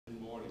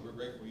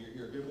grateful you're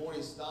here. Good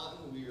morning,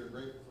 Staunton. We are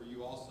grateful for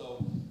you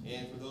also.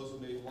 And for those who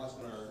may be watching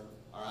our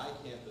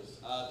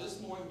iCampus. This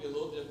morning will be a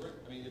little different.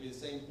 I mean, it'll be the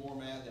same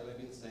format. That may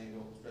be the same.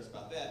 Don't stress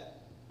about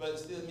that. But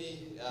instead of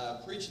me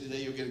preaching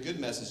today, you'll get a good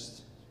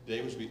message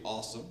today, which will be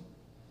awesome.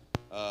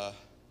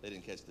 They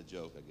didn't catch the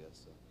joke, I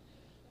guess. So.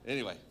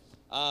 Anyway,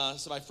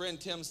 so my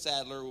friend Tim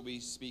Sadler will be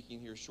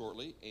speaking here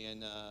shortly.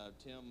 And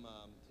Tim,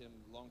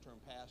 long-term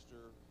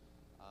pastor,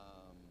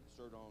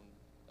 served on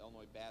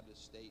Illinois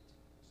Baptist State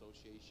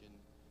Association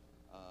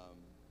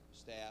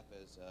staff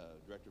as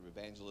director of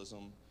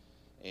evangelism,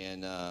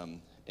 and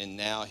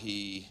now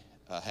he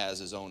has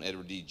his own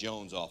Edward D.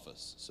 Jones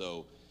office.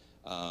 So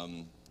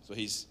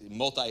he's a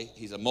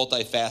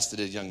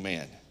multifaceted young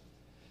man,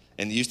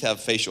 and he used to have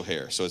facial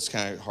hair, so it's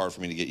kind of hard for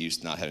me to get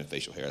used to not having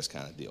facial hair. That's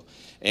kind of deal.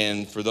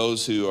 And for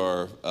those who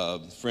are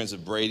friends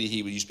of Brady,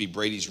 he used to be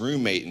Brady's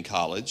roommate in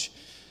college.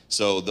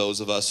 So those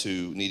of us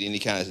who need any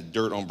kind of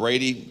dirt on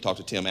Brady, talk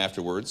to Tim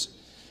afterwards.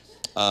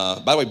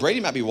 By the way, Brady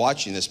might be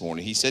watching this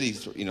morning. He said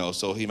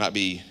so he might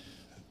be,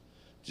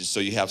 just so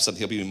you have something,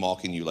 he'll be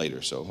mocking you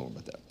later, so don't worry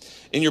about that.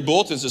 In your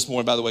bulletins this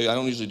morning, by the way, I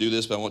don't usually do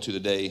this, but I want to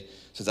today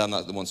since I'm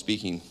not the one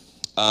speaking.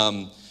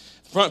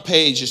 Front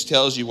page just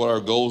tells you what our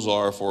goals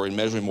are for In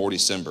Measuring More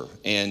December.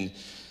 And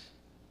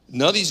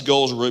none of these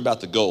goals are really about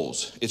the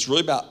goals. It's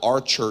really about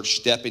our church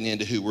stepping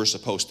into who we're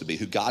supposed to be,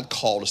 who God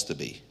called us to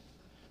be.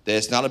 That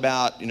it's not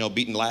about,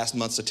 beating last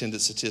month's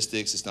attendance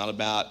statistics. It's not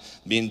about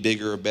being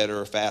bigger or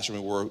better or faster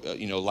than we were,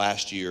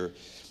 last year.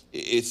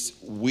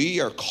 We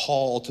are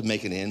called to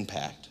make an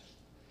impact.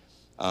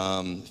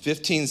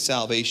 15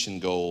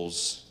 salvation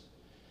goals.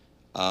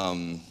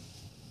 A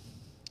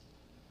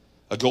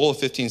goal of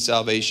 15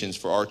 salvations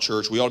for our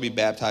church. We ought to be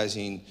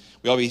baptizing.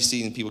 We ought to be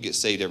seeing people get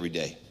saved every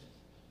day.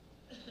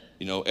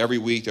 Every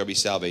week there'll be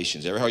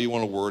salvations. How you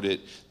want to word it,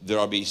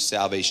 there'll be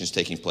salvations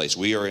taking place.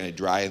 We are in a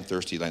dry and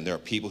thirsty land. There are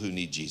people who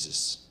need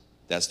Jesus.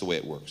 That's the way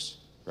it works,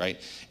 right?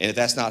 And if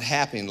that's not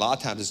happening, a lot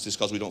of times it's just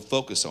because we don't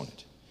focus on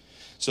it.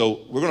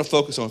 So we're going to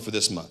focus on it for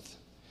this month.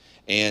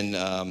 And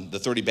the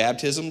 30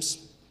 baptisms,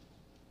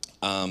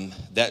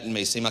 that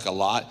may seem like a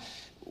lot.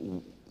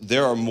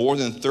 There are more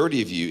than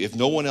 30 of you. If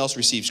no one else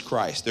receives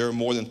Christ, there are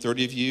more than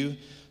 30 of you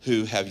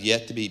who have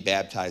yet to be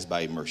baptized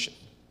by immersion.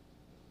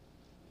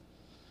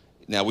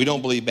 Now, we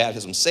don't believe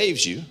baptism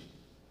saves you,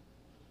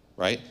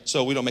 right?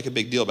 So we don't make a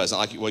big deal about it. It's not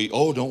like,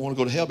 don't want to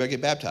go to hell, better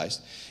get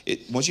baptized.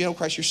 Once you know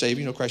Christ your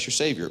Savior, you know Christ your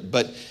Savior.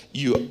 But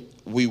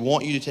we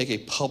want you to take a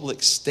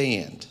public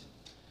stand,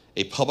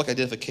 a public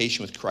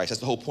identification with Christ. That's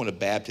the whole point of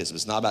baptism.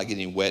 It's not about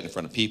getting wet in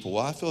front of people.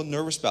 Well, I feel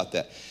nervous about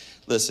that.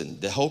 Listen,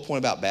 the whole point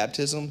about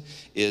baptism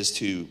is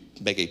to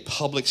make a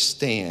public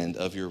stand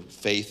of your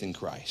faith in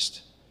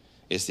Christ.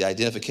 It's the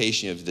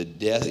identification of the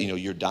death,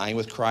 you're dying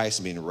with Christ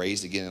and being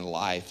raised again in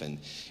life. And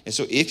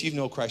so if you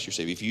know Christ your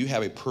Savior, if you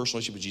have a personal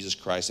relationship with Jesus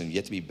Christ and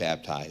yet to be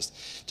baptized,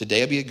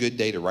 today will be a good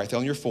day to write that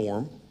on your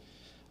form,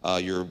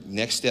 your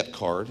next step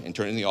card, and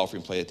turn it in the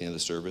offering plate at the end of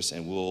the service,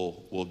 and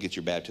we'll get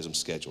your baptism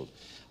scheduled.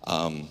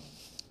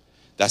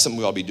 That's something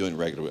we all be doing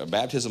regularly.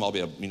 Baptism, I'll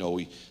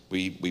be,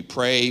 we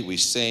pray, we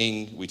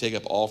sing, we take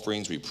up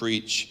offerings, we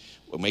preach,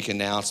 we make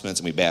announcements,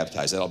 and we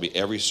baptize. That'll be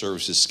every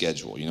service's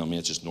schedule.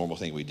 It's just a normal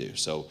thing we do.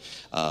 So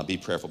be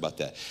prayerful about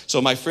that.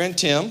 So my friend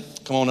Tim,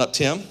 come on up,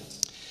 Tim.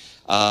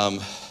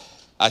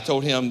 I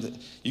told him,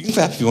 you can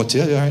clap if you want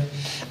to, all right?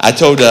 I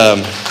told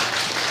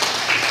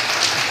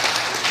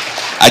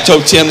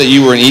Tim that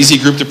you were an easy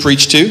group to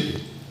preach to.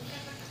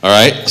 All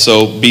right,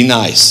 so be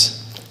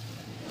nice.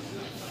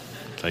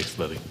 Thanks,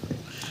 buddy.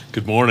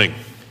 Good morning.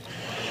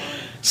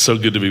 So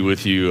good to be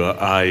with you.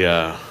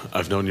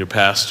 I've known your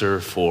pastor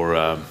for,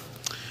 I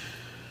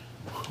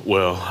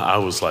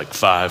was like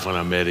 5 when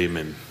I met him,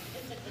 and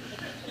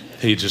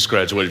he just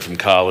graduated from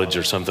college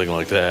or something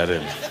like that.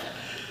 And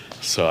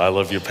so I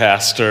love your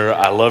pastor.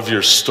 I love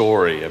your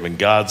story. I mean,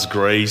 God's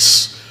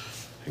grace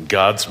and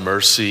God's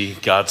mercy,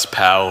 God's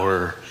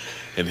power,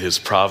 and his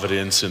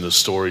providence in the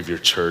story of your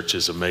church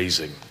is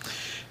amazing.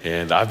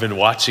 And I've been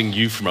watching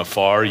you from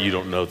afar. You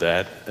don't know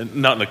that,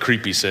 not in a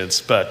creepy sense,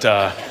 but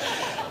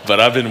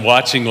I've been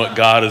watching what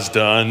God has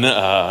done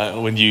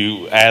when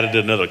you added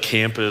another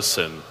campus,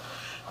 and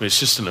it's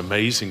just an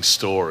amazing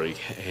story.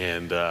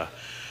 And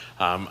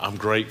I'm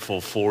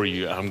grateful for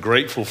you. I'm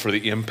grateful for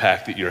the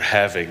impact that you're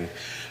having,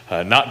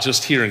 not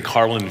just here in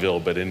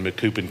Carlinville, but in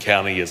Macoupin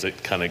County as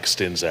it kind of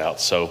extends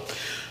out. So,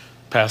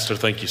 Pastor,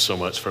 thank you so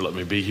much for letting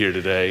me be here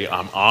today.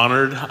 I'm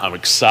honored. I'm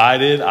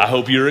excited. I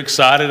hope you're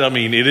excited. I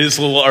mean, it is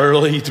a little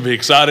early to be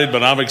excited,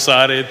 but I'm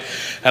excited.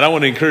 And I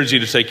want to encourage you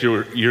to take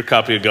your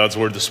copy of God's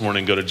Word this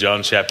morning and go to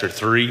John chapter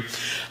 3.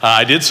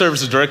 I did serve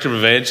as the director of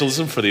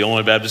evangelism for the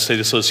Illinois Baptist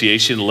State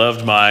Association.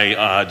 Loved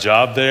my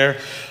job there.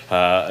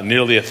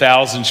 Nearly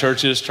 1,000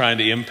 churches trying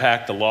to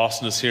impact the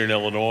lostness here in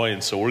Illinois.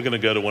 And so we're going to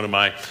go to one of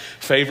my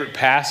favorite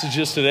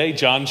passages today,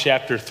 John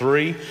chapter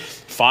 3.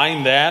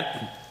 Find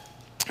that.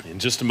 In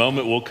just a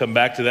moment, we'll come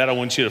back to that. I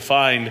want you to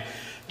find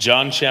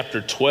John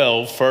chapter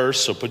 12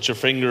 first. So put your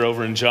finger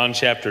over in John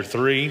chapter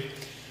 3.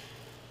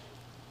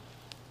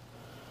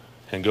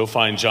 and go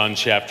find John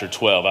chapter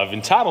 12. I've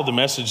entitled the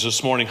message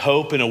this morning,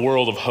 Hope in a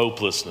World of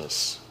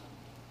Hopelessness.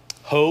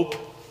 Hope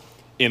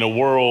in a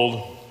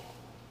world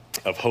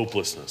of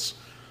hopelessness.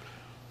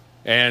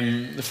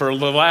 And for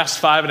the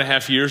last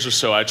 5.5 years or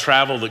so, I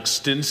traveled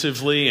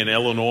extensively in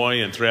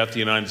Illinois and throughout the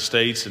United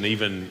States, and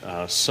even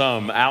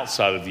some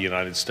outside of the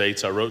United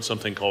States. I wrote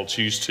something called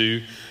Choose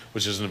To,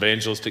 which is an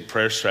evangelistic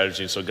prayer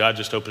strategy. And so God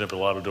just opened up a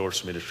lot of doors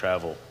for me to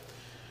travel.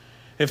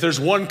 If there's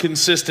one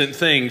consistent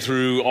thing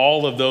through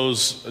all of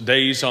those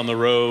days on the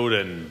road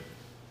and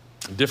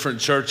different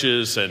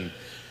churches and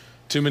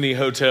too many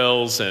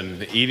hotels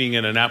and eating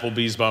in an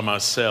Applebee's by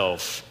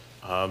myself,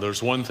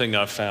 there's one thing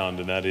I've found,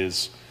 and that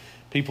is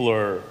people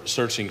are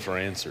searching for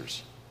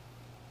answers.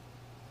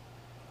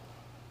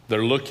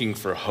 They're looking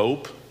for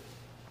hope,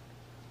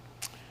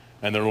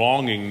 and they're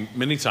longing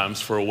many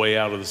times for a way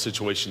out of the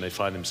situation they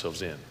find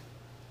themselves in.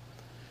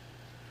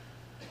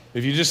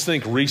 If you just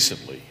think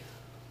recently,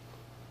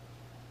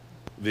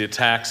 the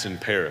attacks in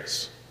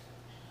Paris,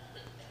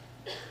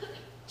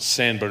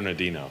 San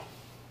Bernardino,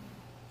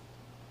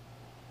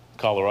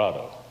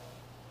 Colorado,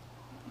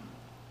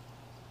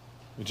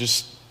 it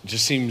just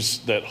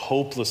seems that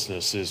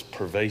hopelessness is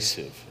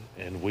pervasive,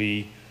 and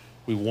we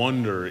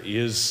wonder,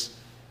 is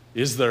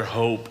there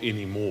hope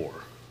anymore?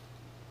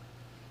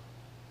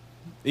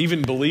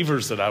 Even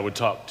believers that I would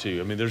talk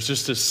to, I mean, there's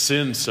just this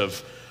sense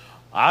of,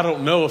 I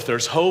don't know if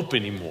there's hope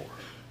anymore.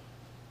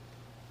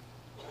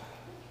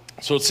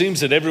 So it seems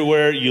that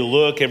everywhere you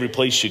look, every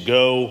place you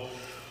go,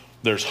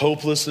 there's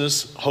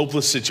hopelessness.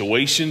 Hopeless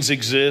situations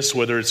exist,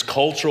 whether it's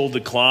cultural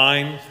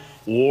decline,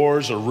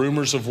 wars or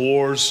rumors of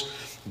wars,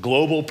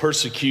 global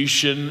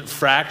persecution,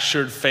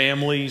 fractured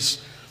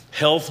families,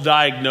 health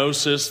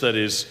diagnosis that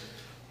is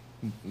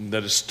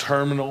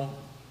terminal.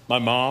 My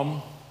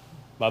mom,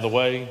 by the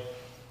way,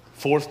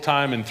 4th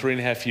time in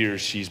 3.5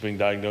 years she's been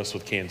diagnosed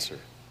with cancer.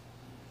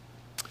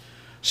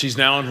 She's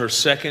now on her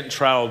 2nd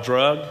trial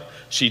drug.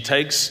 She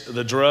takes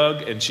the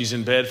drug and she's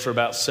in bed for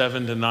about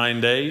 7 to 9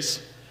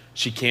 days.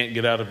 She can't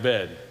get out of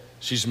bed.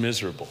 She's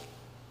miserable.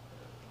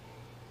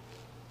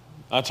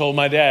 I told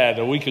my dad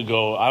a week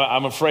ago,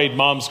 I'm afraid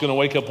Mom's going to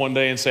wake up one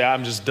day and say,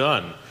 I'm just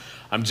done.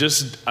 I'm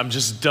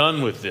just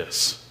done with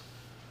this.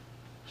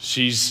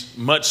 She's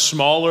much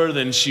smaller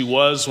than she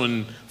was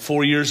when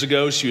 4 years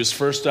ago she was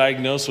first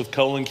diagnosed with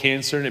colon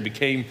cancer, and it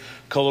became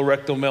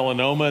colorectal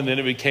melanoma, and then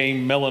it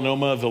became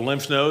melanoma of the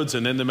lymph nodes,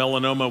 and then the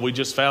melanoma, we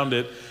just found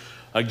it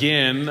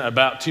again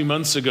about 2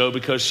 months ago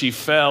because she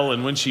fell,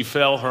 and when she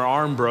fell, her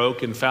arm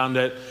broke and found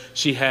that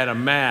she had a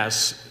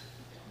mass.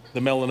 The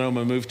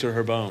melanoma moved to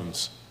her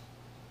bones.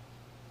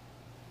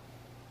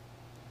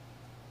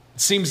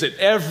 It seems that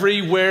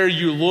everywhere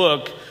you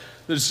look,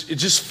 it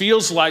just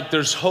feels like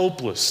there's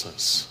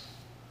hopelessness.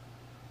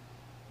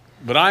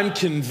 But I'm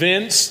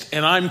convinced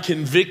and I'm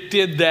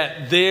convicted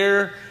that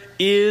there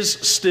is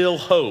still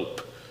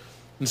hope.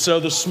 And so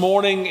this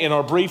morning in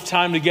our brief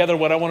time together,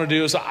 what I want to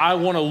do is I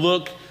want to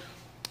look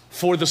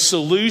for the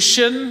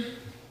solution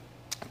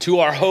to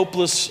our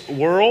hopeless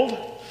world.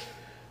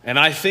 And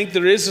I think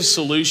there is a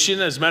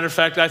solution. As a matter of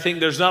fact, I think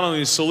there's not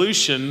only a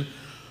solution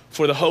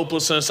for the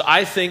hopelessness,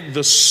 I think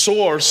the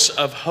source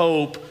of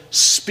hope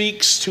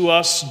speaks to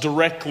us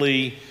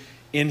directly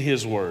in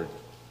His Word.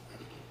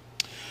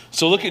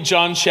 So look at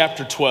John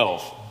chapter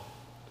 12.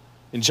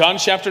 In John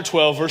chapter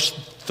 12, verse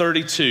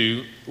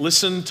 32,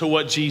 listen to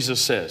what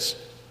Jesus says.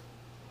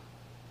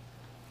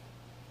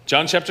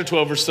 John chapter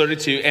 12, verse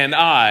 32, and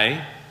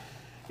I,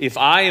 if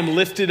I am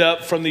lifted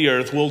up from the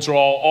earth, will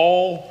draw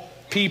all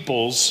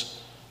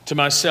peoples to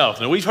myself.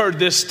 Now we've heard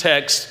this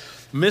text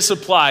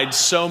misapplied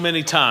so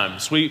many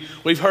times.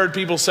 We've heard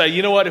people say,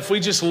 you know what, if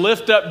we just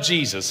lift up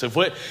Jesus,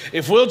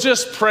 if we'll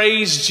just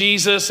praise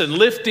Jesus and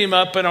lift Him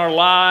up in our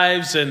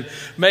lives and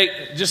make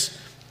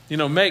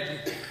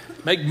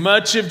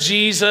much of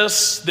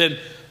Jesus, then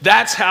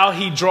that's how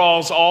He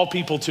draws all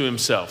people to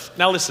Himself.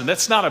 Now listen,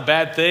 that's not a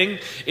bad thing.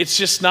 It's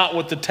just not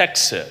what the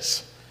text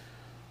says.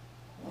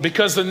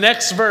 Because the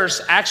next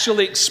verse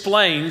actually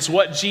explains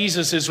what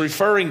Jesus is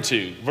referring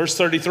to. Verse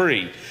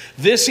 33.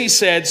 This He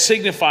said,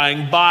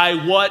 signifying by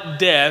what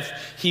death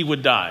He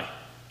would die.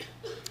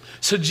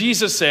 So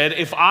Jesus said,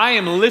 if I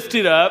am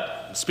lifted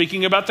up,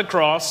 speaking about the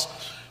cross,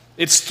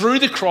 it's through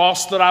the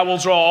cross that I will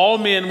draw all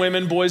men,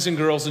 women, boys, and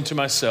girls into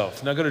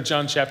myself. Now go to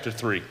John chapter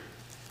 3.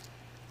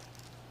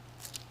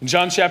 In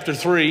John chapter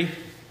 3,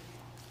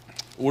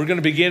 we're going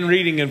to begin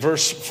reading in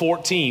verse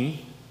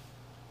 14.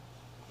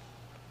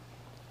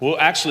 We'll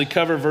actually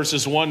cover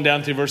verses 1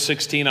 down through verse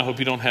 16. I hope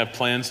you don't have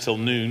plans till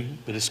noon,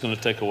 but it's going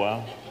to take a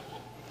while.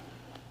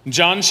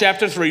 John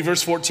chapter 3,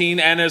 verse 14,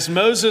 and as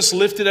Moses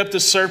lifted up the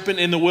serpent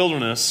in the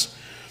wilderness,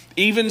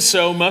 even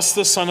so must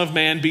the Son of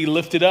Man be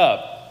lifted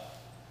up,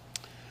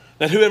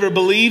 that whoever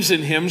believes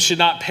in Him should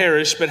not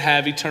perish but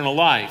have eternal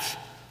life.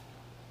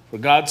 For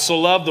God so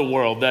loved the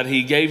world that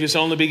He gave His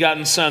only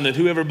begotten Son, that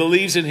whoever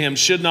believes in Him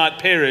should not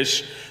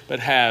perish but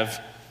have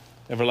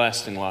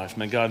everlasting life.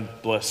 May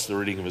God bless the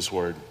reading of His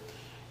word.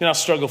 You know, I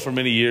struggled for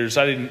many years.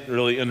 I didn't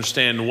really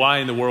understand why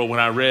in the world when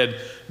I read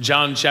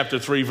John chapter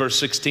 3, verse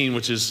 16,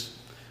 which is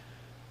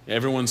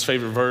Everyone's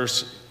favorite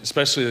verse,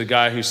 especially the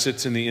guy who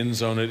sits in the end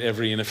zone at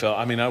every NFL.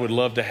 I mean, I would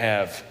love to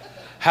have,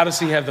 how does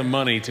he have the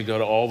money to go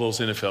to all those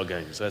NFL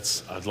games?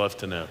 I'd love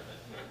to know.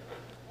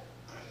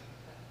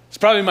 It's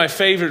probably my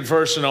favorite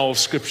verse in all of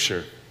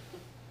Scripture.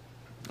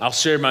 I'll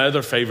share my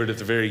other favorite at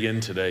the very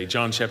end today.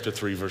 John chapter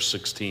 3, verse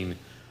 16.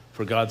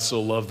 For God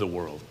so loved the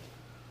world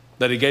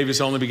that he gave his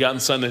only begotten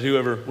Son, that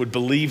whoever would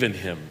believe in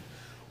him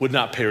would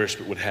not perish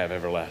but would have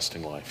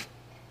everlasting life.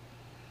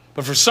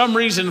 But for some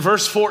reason,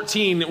 verse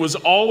 14, it was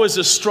always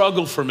a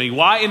struggle for me.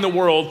 Why in the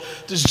world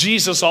does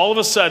Jesus all of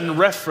a sudden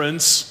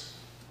reference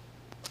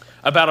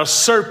about a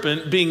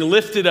serpent being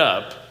lifted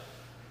up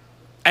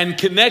and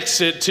connects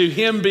it to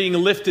him being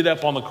lifted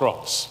up on the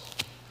cross?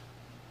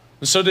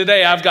 And so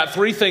today I've got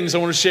three things I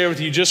want to share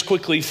with you just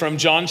quickly from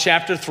John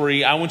chapter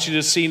 3. I want you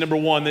to see, number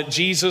one, that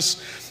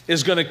Jesus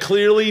is going to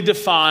clearly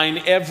define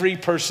every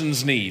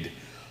person's need.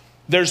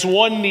 There's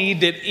one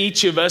need that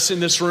each of us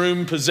in this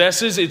room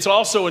possesses. It's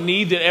also a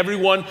need that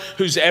everyone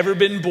who's ever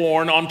been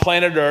born on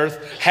planet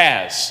Earth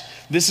has.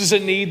 This is a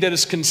need that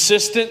is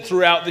consistent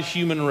throughout the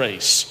human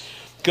race.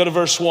 Go to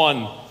verse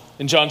 1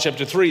 in John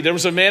chapter 3. There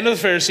was a man of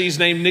the Pharisees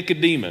named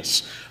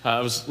Nicodemus. I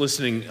was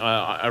listening,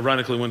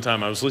 ironically one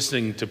time, I was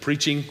listening to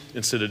preaching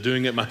instead of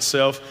doing it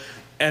myself.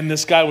 And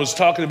this guy was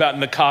talking about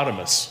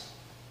Nicodemus.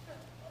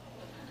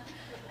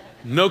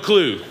 No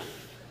clue.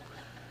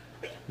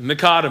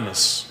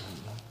 Nicodemus.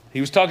 He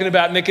was talking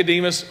about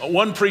Nicodemus.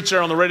 One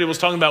preacher on the radio was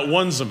talking about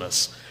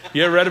Onesimus.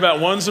 You ever read about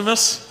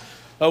Onesimus?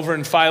 Over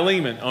in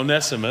Philemon,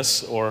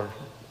 Onesimus, or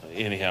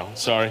anyhow,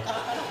 sorry.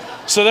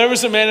 So there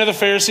was a man of the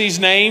Pharisees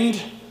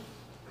named,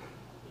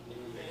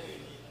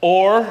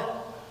 or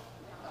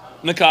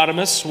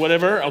Nicodemus,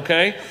 whatever,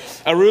 okay?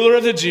 A ruler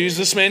of the Jews.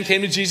 This man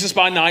came to Jesus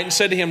by night and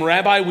said to him,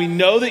 Rabbi, we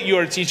know that you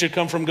are a teacher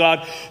come from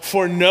God,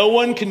 for no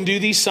one can do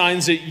these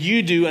signs that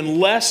you do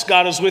unless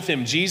God is with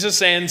him.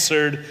 Jesus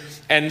answered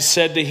and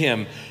said to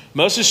him,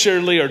 most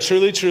assuredly, or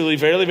truly, truly,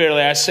 verily,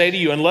 verily, I say to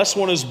you, unless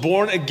one is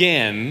born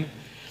again,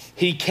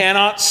 he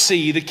cannot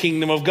see the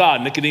kingdom of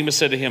God. Nicodemus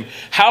said to him,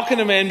 how can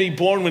a man be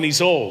born when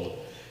he's old?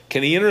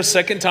 Can he enter a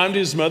second time to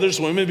his mother's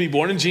womb and be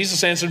born? And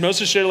Jesus answered,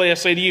 most assuredly, I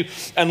say to you,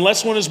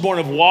 unless one is born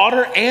of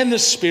water and the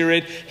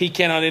Spirit, he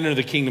cannot enter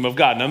the kingdom of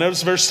God. Now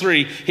notice verse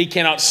 3, he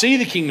cannot see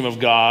the kingdom of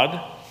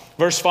God.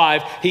 Verse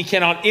 5, he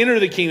cannot enter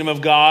the kingdom of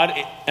God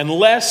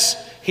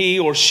unless he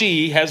or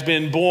she has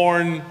been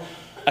born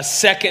a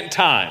second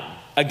time.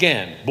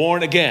 Again,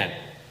 born again.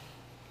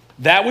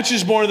 That which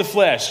is born of the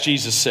flesh,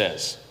 Jesus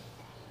says,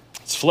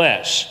 it's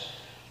flesh.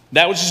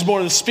 That which is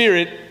born of the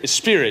Spirit is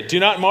spirit. Do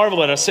not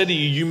marvel that I said to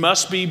you, you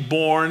must be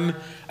born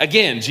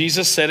again.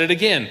 Jesus said it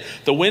again.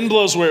 The wind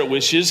blows where it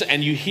wishes,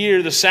 and you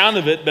hear the sound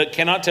of it, but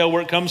cannot tell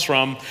where it comes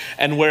from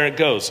and where it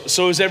goes.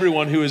 So is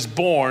everyone who is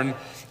born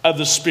of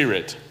the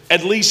Spirit.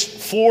 At least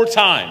 4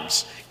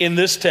 times in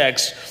this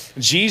text,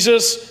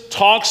 Jesus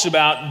talks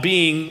about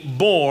being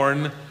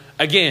born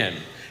again.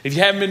 If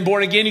you haven't been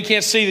born again, you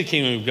can't see the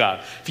kingdom of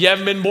God. If you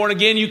haven't been born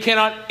again, you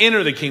cannot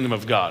enter the kingdom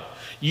of God.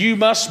 You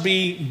must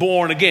be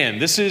born again.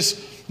 This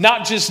is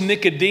not just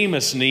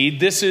Nicodemus' need.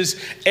 This is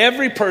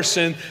every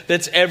person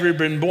that's ever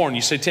been born.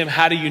 You say, Tim,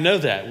 how do you know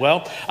that?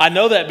 Well, I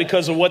know that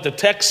because of what the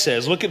text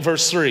says. Look at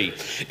verse 3.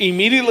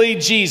 Immediately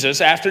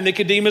Jesus, after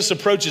Nicodemus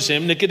approaches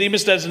him,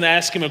 Nicodemus doesn't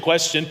ask him a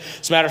question.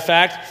 As a matter of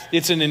fact,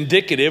 it's an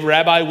indicative.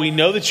 Rabbi, we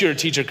know that you're a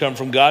teacher come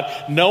from God.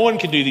 No one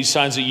can do these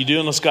signs that you do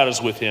unless God is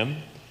with him.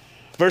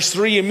 Verse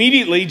 3,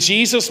 immediately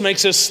Jesus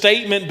makes a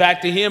statement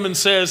back to him and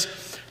says,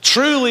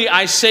 truly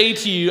I say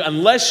to you,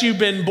 unless you've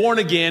been born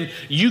again,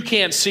 you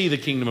can't see the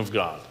kingdom of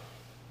God.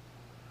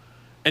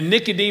 And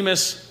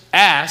Nicodemus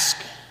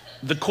asked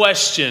the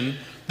question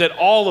that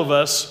all of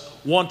us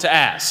want to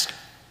ask.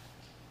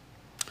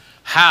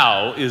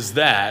 How is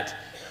that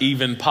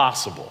even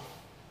possible?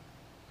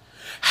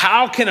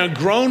 How can a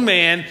grown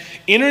man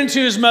enter into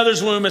his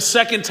mother's womb a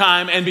second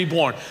time and be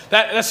born?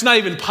 That's not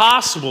even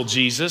possible,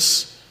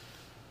 Jesus.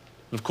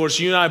 Of course,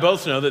 you and I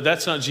both know that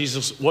that's not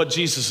what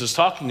Jesus is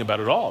talking about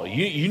at all.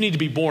 You need to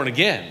be born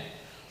again.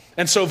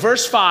 And so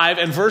verse 5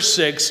 and verse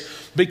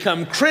 6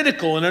 become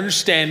critical in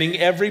understanding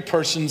every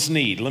person's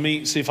need. Let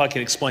me see if I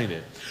can explain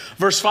it.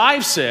 Verse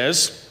 5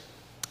 says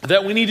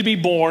that we need to be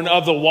born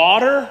of the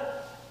water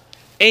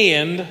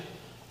and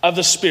of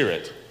the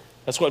Spirit.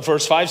 That's what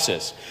verse 5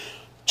 says.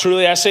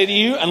 Truly I say to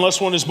you, unless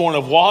one is born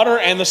of water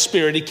and the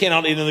Spirit, he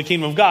cannot enter the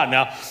kingdom of God.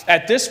 Now,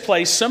 at this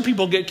place, some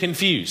people get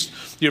confused.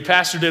 Your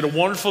pastor did a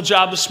wonderful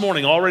job this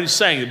morning already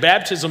saying that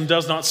baptism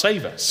does not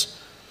save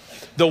us.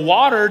 The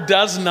water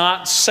does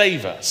not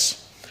save us.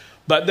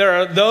 But there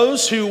are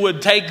those who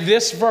would take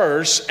this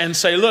verse and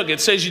say, look,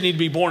 it says you need to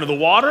be born of the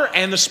water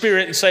and the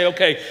Spirit, and say,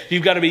 okay,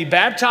 you've got to be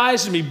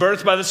baptized and be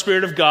birthed by the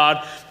Spirit of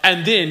God,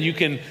 and then you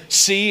can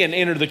see and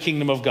enter the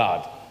kingdom of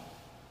God.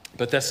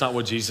 But that's not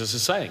what Jesus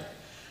is saying.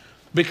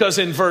 Because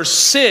in verse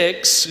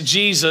 6,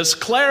 Jesus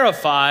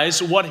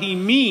clarifies what he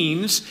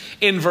means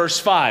in verse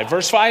 5.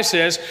 Verse 5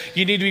 says,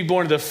 you need to be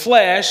born of the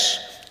flesh,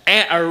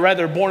 or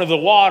rather born of the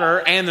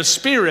water and the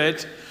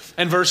Spirit.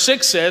 And verse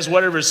 6 says,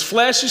 whatever is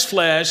flesh,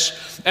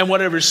 and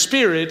whatever is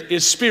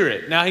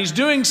spirit. Now he's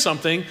doing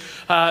something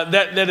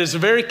that is a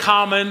very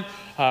common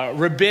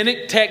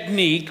rabbinic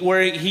technique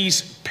where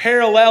he's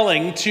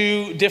paralleling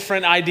two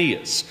different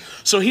ideas.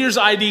 So here's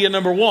idea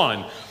number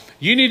one.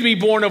 You need to be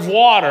born of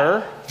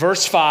water,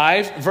 verse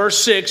 5. Verse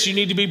 6, you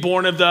need to be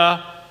born of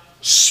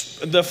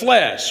the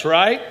flesh,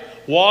 right?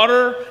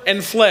 Water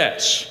and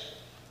flesh.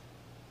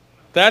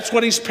 That's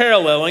what he's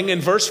paralleling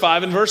in verse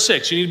 5 and verse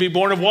 6. You need to be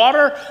born of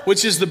water,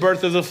 which is the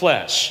birth of the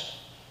flesh.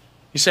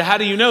 You say, how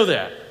do you know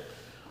that?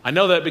 I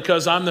know that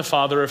because I'm the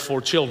father of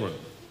 4 children.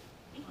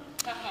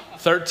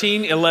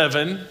 13,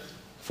 11,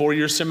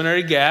 4-year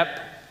seminary gap,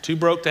 too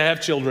broke to have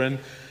children,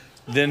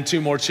 then 2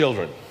 more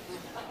children.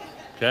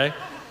 Okay?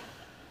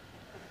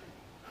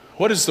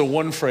 What is the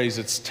one phrase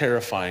that's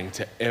terrifying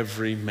to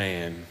every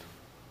man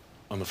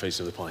on the face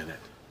of the planet?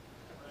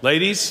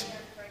 Ladies,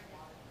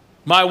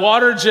 my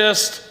water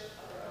just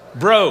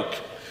broke.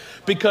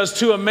 Because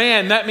to a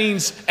man, that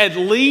means at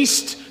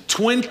least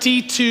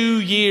 22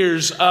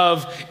 years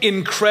of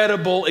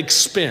incredible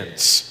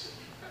expense.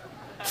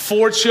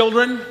 4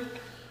 children,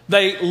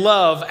 they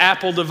love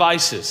Apple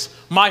devices.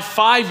 My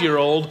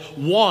 5-year-old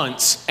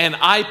wants an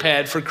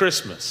iPad for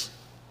Christmas.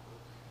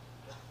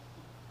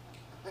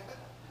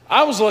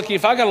 I was lucky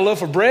if I got a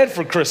loaf of bread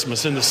for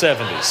Christmas in the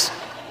 70s.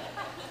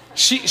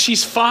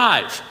 She's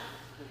 5.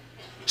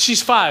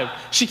 She's 5.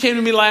 She came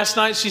to me last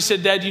night. She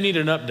said, Dad, you need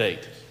an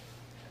update.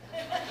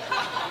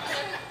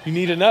 You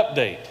need an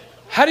update.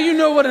 How do you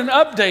know what an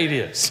update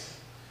is?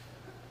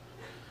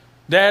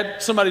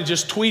 Dad, somebody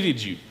just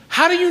tweeted you.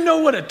 How do you know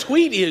what a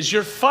tweet is?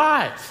 You're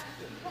 5.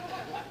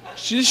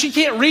 She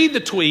can't read the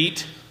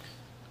tweet.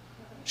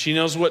 She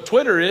knows what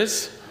Twitter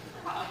is.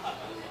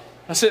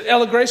 I said,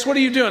 Ella Grace, what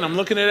are you doing? I'm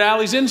looking at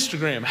Allie's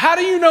Instagram. How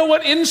do you know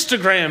what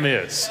Instagram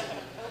is?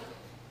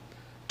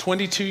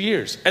 22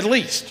 years, at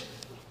least.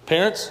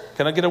 Parents,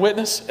 can I get a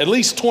witness? At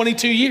least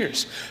 22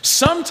 years.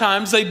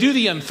 Sometimes they do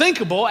the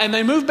unthinkable and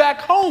they move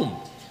back home.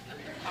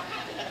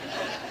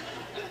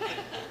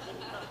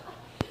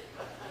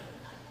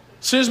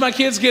 As soon as my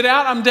kids get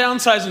out, I'm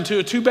downsizing to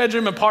a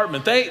 2-bedroom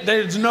apartment.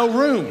 There's no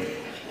room.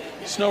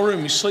 There's no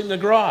room. You sleep in the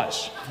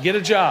garage. Get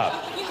a job.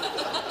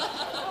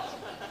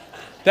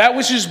 That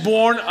which is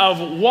born of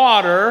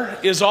water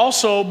is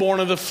also born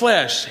of the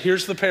flesh.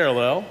 Here's the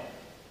parallel.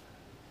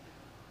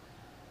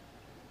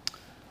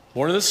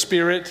 Born of the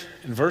Spirit,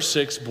 in verse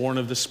 6, born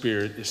of the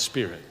Spirit is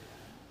spirit.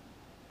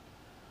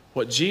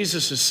 What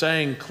Jesus is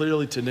saying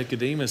clearly to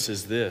Nicodemus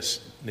is this.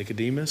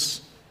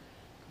 Nicodemus,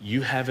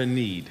 you have a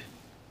need.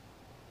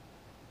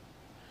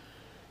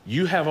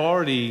 You have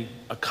already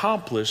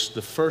accomplished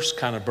the first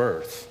kind of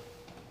birth.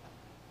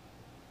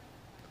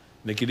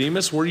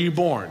 Nicodemus, were you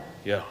born?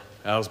 Yeah,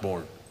 I was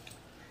born.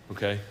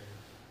 Okay.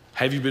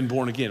 Have you been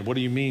born again? What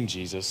do you mean,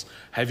 Jesus?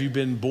 Have you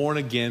been born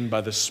again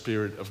by the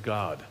Spirit of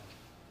God?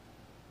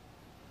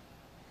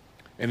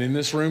 And in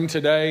this room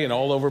today and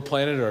all over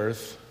planet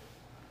Earth,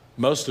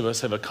 most of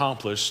us have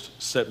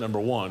accomplished step number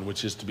 1,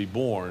 which is to be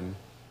born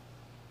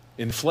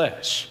in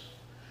flesh.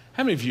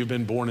 How many of you have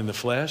been born in the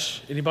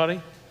flesh?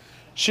 Anybody?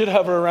 Should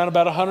hover around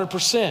about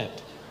 100%.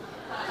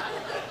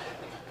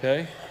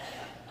 Okay?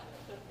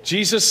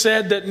 Jesus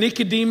said that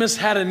Nicodemus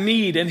had a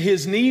need, and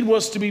his need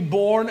was to be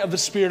born of the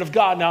Spirit of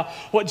God. Now,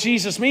 what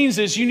Jesus means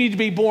is you need to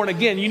be born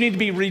again. You need to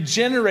be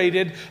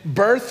regenerated,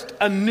 birthed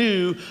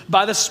anew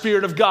by the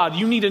Spirit of God.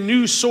 You need a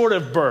new sort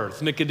of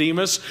birth,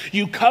 Nicodemus.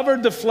 You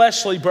covered the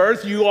fleshly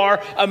birth. You are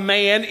a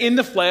man in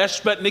the flesh,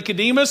 but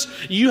Nicodemus,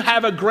 you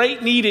have a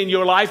great need in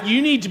your life.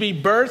 You need to be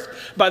birthed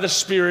by the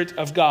Spirit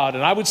of God.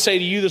 And I would say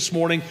to you this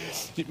morning,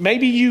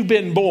 maybe you've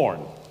been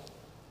born,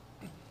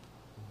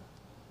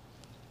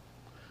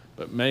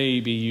 but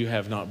maybe you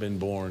have not been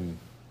born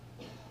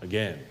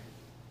again.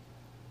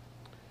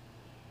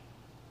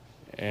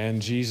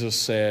 And Jesus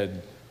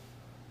said,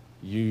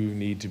 you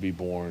need to be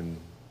born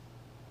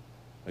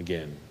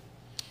again.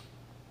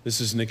 This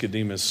is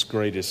Nicodemus'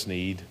 greatest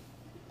need.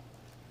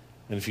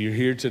 And if you're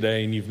here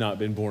today and you've not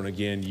been born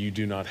again, you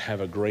do not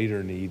have a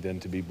greater need than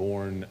to be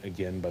born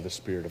again by the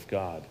Spirit of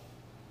God.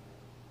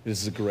 It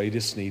is the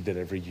greatest need that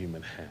every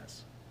human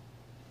has.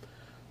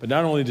 But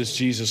not only does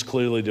Jesus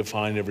clearly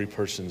define every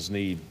person's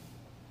need,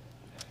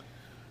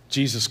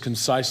 Jesus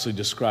concisely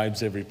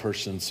describes every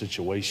person's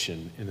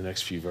situation in the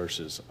next few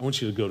verses. I want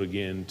you to go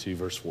again to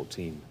verse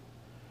 14.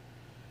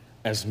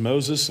 As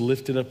Moses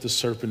lifted up the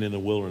serpent in the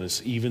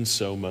wilderness, even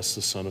so must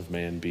the Son of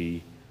Man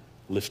be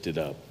lifted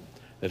up,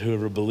 that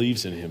whoever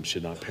believes in him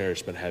should not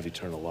perish but have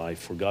eternal life.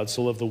 For God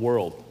so loved the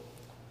world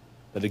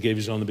that he gave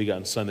his only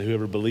begotten Son, that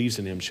whoever believes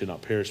in him should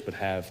not perish but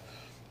have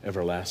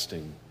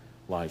everlasting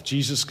life.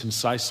 Jesus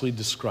concisely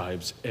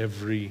describes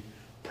every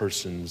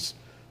person's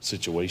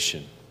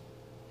situation.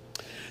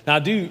 Now,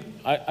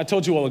 I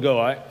told you a while ago,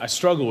 I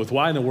struggle with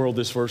why in the world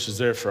this verse is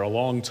there for a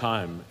long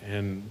time.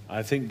 And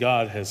I think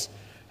God has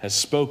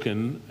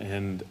spoken,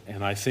 and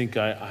I think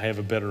I have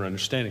a better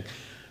understanding.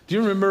 Do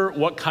you remember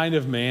what kind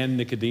of man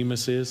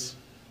Nicodemus is?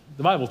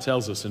 The Bible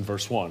tells us in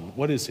verse 1.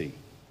 What is he?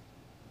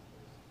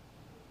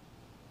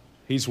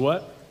 He's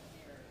what?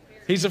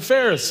 He's a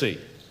Pharisee,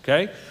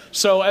 okay?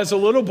 So as a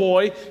little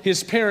boy,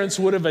 his parents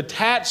would have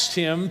attached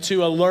him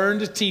to a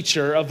learned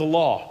teacher of the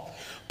law.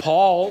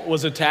 Paul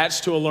was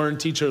attached to a learned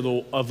teacher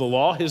of the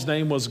law. His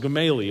name was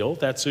Gamaliel.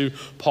 That's who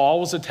Paul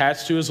was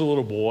attached to as a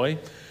little boy.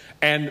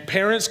 And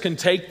parents can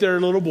take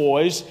their little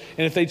boys,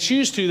 and if they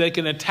choose to, they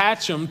can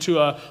attach them to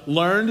a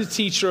learned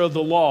teacher of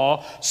the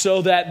law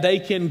so that they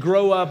can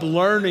grow up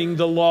learning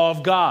the law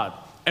of God.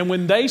 And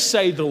when they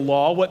say the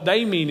law, what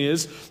they mean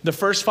is the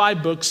first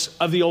 5 books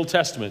of the Old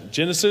Testament: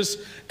 Genesis,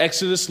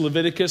 Exodus,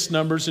 Leviticus,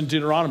 Numbers, and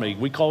Deuteronomy.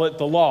 We call it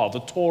the law,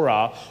 the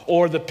Torah,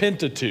 or the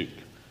Pentateuch.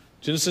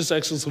 Genesis,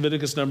 Exodus,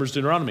 Leviticus, Numbers,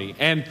 Deuteronomy.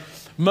 And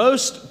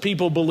most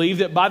people believe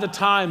that by the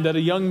time that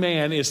a young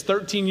man is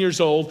 13 years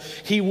old,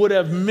 he would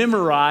have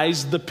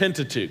memorized the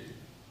Pentateuch.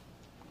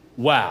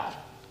 Wow.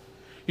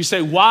 You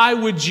say, why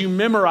would you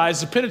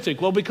memorize the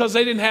Pentateuch? Well, because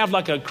they didn't have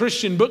like a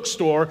Christian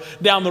bookstore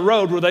down the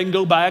road where they can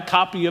go buy a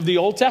copy of the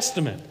Old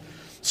Testament.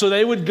 So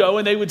they would go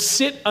and they would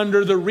sit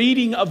under the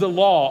reading of the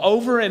law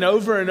over and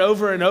over and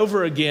over and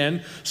over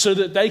again so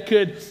that they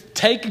could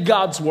take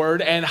God's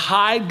word and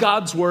hide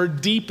God's word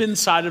deep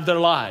inside of their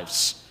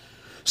lives.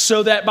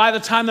 So that by the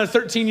time they're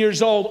 13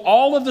 years old,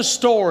 all of the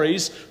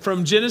stories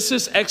from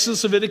Genesis,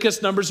 Exodus,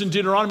 Leviticus, Numbers, and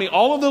Deuteronomy,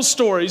 all of those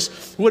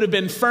stories would have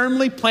been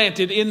firmly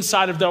planted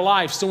inside of their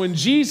life. So when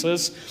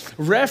Jesus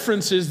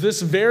references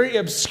this very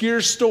obscure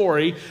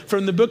story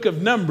from the book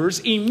of Numbers,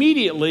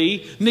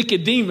 immediately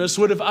Nicodemus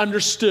would have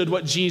understood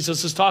what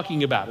Jesus is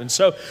talking about. And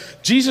so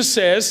Jesus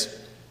says,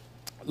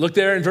 look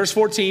there in verse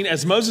 14,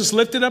 as Moses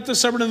lifted up the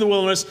serpent in the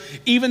wilderness,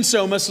 even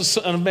so must the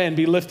Son of Man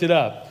be lifted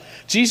up.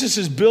 Jesus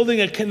is building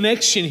a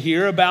connection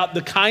here about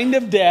the kind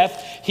of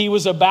death he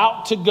was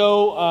about to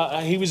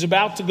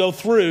go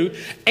through,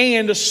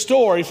 and a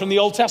story from the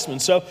Old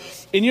Testament. So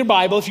in your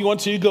Bible, if you want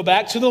to, go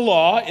back to the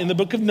law in the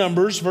book of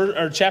Numbers,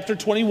 chapter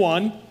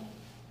 21,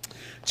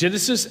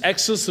 Genesis,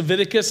 Exodus,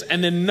 Leviticus,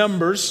 and then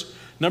Numbers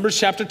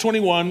chapter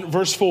 21,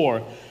 verse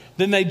 4.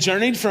 Then they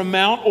journeyed from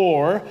Mount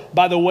Or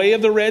by the way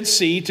of the Red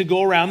Sea to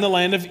go around the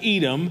land of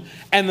Edom,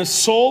 and the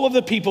soul of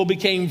the people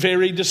became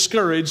very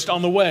discouraged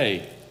on the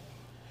way.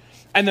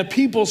 And the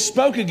people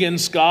spoke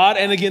against God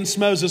and against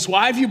Moses.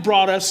 Why have you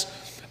brought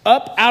us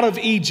up out of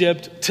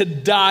Egypt to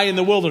die in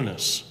the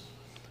wilderness?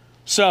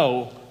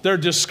 So they're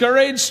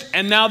discouraged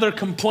and now they're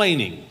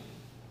complaining.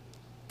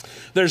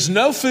 There's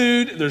no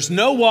food, there's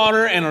no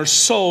water, and our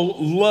soul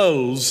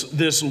loathes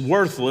this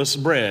worthless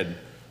bread.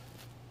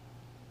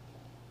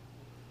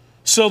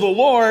 So the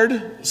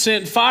Lord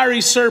sent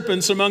fiery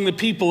serpents among the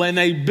people, and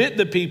they bit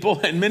the people,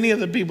 and many of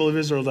the people of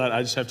Israel died.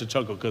 I just have to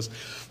chuckle because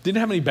didn't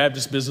have many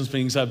Baptist business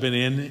meetings I've been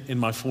in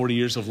my 40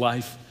 years of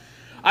life.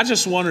 I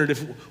just wondered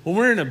if, when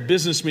we're in a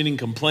business meeting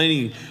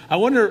complaining, I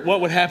wonder what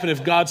would happen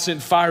if God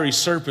sent fiery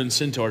serpents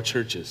into our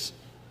churches.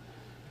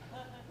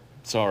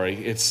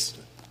 Sorry,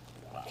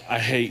 I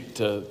hate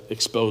to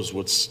expose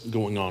what's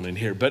going on in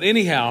here. But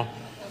anyhow,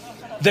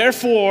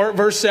 therefore,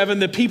 verse 7,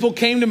 the people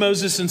came to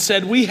Moses and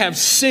said, we have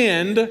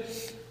sinned.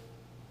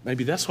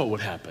 Maybe that's what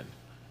would happen.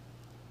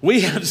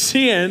 We have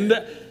sinned,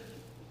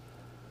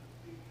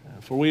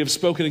 for we have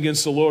spoken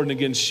against the Lord and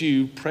against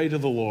you. Pray to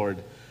the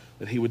Lord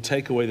that he would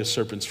take away the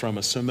serpents from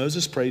us. So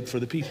Moses prayed for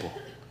the people.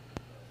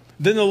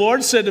 Then the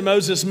Lord said to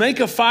Moses, make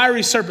a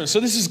fiery serpent. So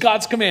this is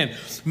God's command.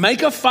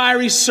 Make a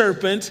fiery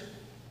serpent.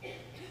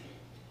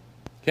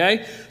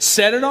 Okay?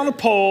 Set it on a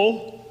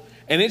pole,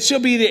 and it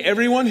shall be that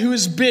everyone who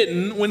is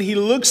bitten, when he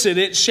looks at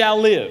it, shall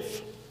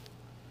live.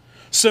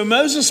 So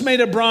Moses made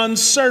a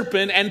bronze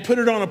serpent and put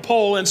it on a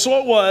pole. And so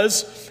it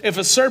was, if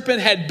a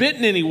serpent had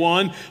bitten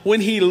anyone,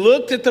 when he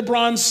looked at the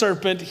bronze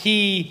serpent,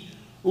 he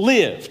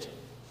lived.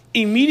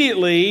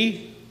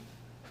 Immediately,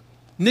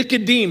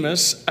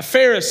 Nicodemus, a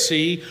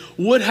Pharisee,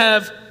 would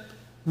have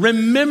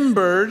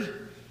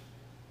remembered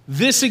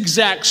this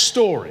exact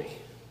story.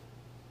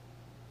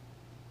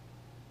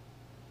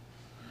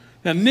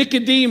 Now,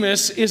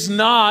 Nicodemus is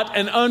not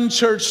an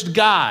unchurched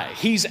guy.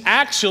 He's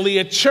actually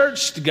a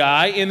churched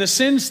guy in the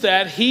sense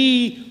that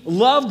he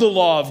loved the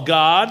law of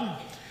God.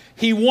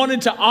 He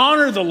wanted to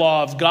honor the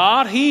law of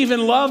God. He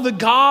even loved the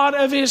God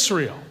of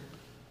Israel.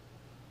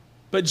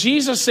 But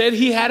Jesus said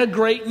he had a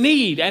great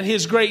need, and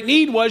his great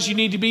need was you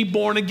need to be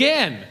born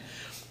again.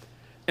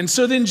 And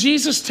so then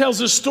Jesus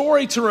tells a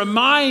story to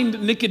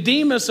remind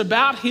Nicodemus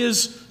about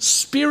his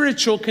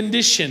spiritual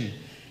condition.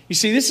 You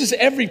see, this is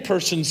every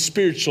person's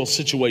spiritual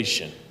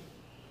situation.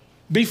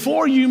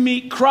 Before you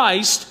meet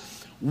Christ,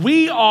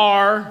 we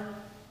are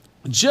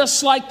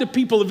just like the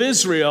people of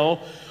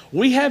Israel.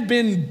 We have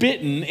been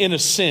bitten in a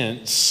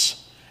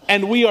sense,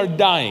 and we are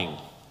dying.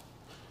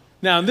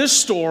 Now, in this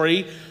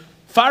story,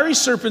 fiery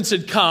serpents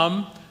had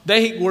come.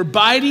 They were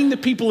biting the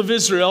people of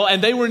Israel,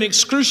 and they were in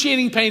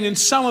excruciating pain, and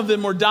some of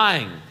them were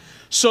dying.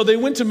 So they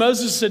went to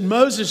Moses and said,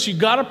 Moses, you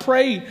got to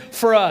pray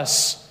for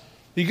us.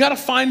 You got to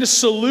find a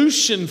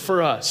solution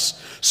for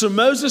us. So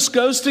Moses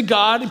goes to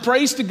God, he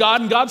prays to God,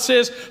 and God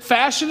says,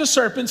 fashion a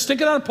serpent, stick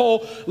it on a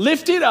pole,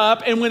 lift it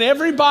up, and when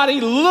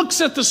everybody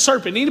looks at the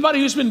serpent, anybody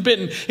who's been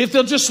bitten, if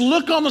they'll just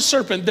look on the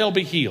serpent, they'll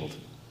be healed.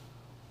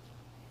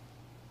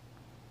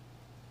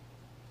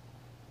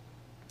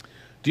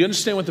 Do you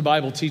understand what the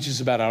Bible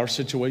teaches about our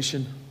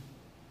situation?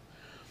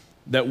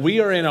 That we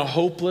are in a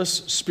hopeless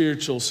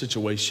spiritual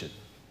situation.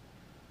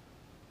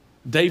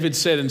 David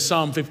said in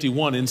Psalm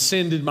 51, "In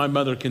sin did my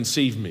mother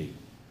conceive me."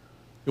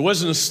 It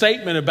wasn't a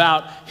statement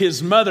about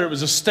his mother. It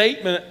was a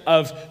statement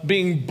of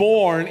being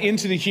born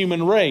into the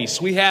human race.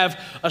 We have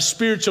a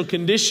spiritual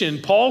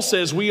condition. Paul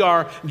says we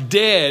are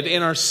dead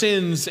in our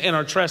sins and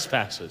our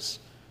trespasses.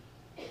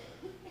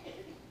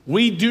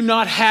 We do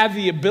not have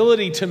the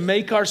ability to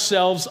make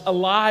ourselves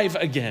alive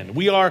again.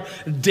 We are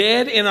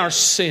dead in our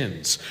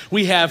sins.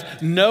 We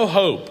have no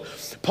hope.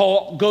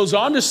 Paul goes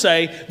on to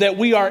say that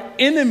we are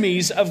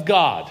enemies of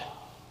God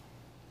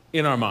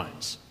in our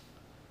minds.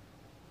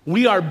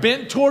 We are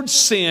bent towards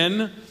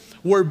sin,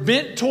 we're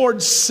bent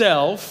towards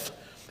self,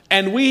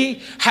 and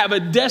we have a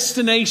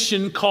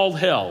destination called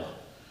hell.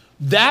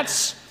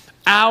 That's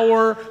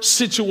our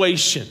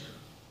situation.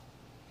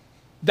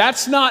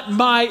 That's not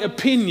my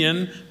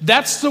opinion,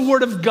 that's the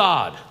Word of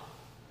God.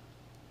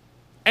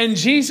 And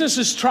Jesus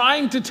is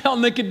trying to tell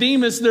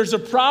Nicodemus, there's a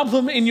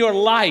problem in your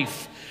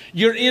life.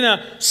 You're in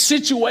a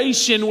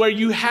situation where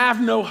you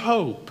have no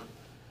hope.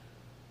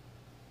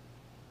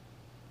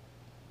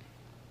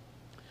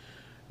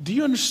 Do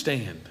you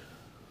understand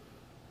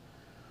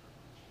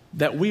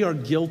that we are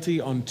guilty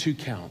on 2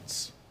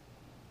 counts?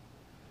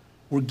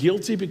 We're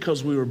guilty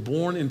because we were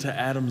born into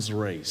Adam's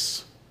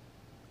race.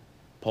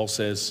 Paul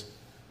says,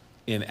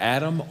 in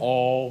Adam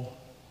all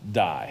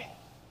die.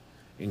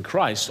 In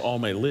Christ all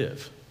may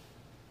live.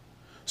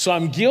 So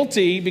I'm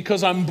guilty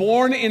because I'm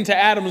born into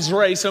Adam's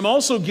race. I'm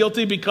also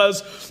guilty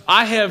because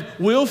I have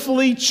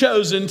willfully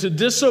chosen to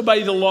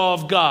disobey the law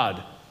of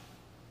God.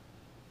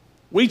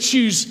 We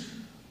choose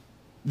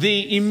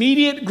the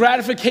immediate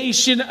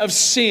gratification of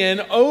sin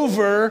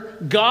over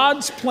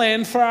God's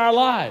plan for our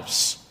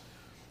lives.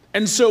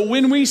 And so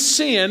when we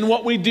sin,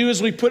 what we do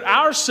is we put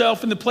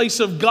ourselves in the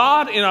place of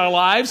God in our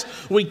lives.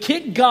 We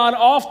kick God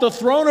off the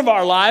throne of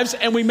our lives,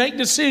 and we make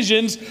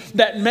decisions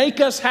that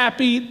make us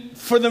happy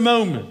for the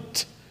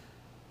moment,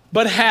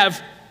 but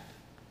have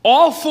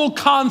awful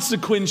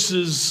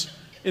consequences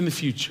in the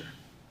future.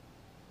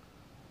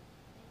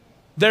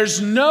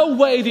 There's no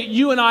way that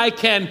you and I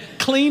can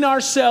clean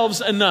ourselves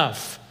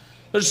enough.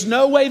 There's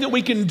no way that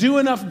we can do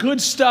enough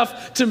good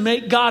stuff to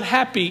make God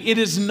happy. It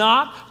is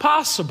not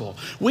possible.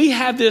 We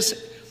have this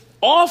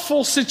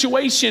awful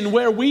situation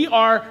where we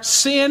are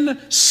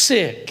sin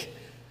sick,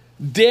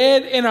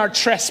 dead in our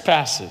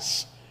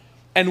trespasses,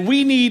 and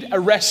we need a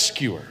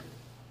rescuer.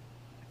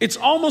 It's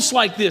almost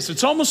like this.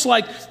 It's almost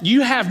like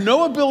you have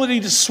no ability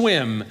to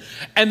swim,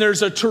 and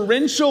there's a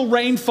torrential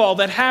rainfall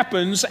that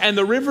happens, and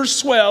the river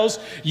swells.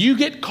 You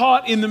get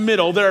caught in the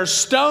middle. There are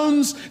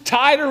stones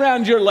tied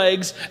around your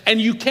legs,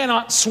 and you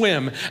cannot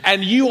swim,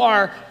 and you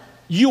are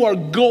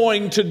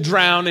going to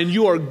drown, and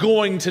you are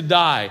going to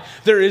die.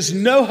 There is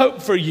no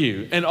hope for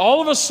you. And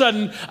all of a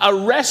sudden, a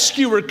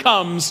rescuer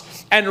comes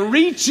and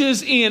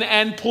reaches in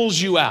and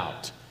pulls you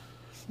out.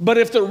 But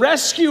if the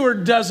rescuer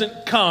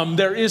doesn't come,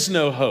 there is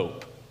no hope.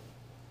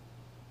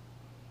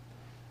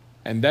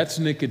 And that's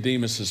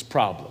Nicodemus's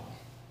problem.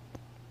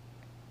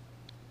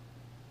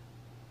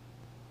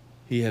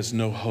 He has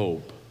no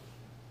hope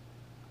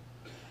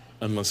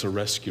unless a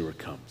rescuer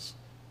comes.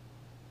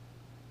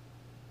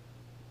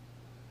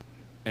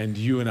 And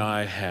you and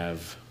I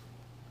have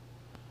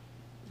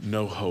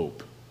no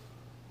hope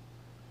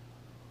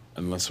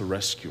unless a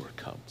rescuer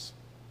comes.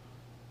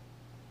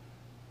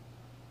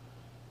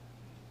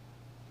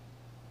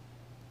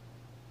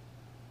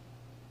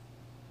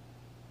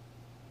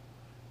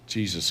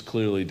 Jesus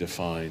clearly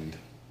defined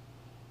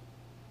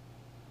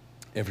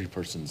every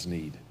person's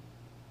need.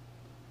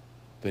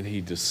 Then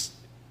he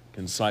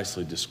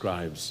concisely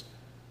describes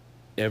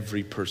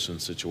every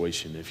person's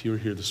situation. If you're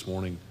here this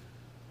morning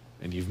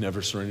and you've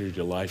never surrendered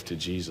your life to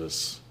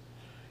Jesus,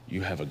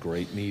 you have a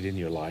great need in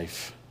your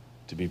life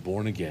to be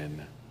born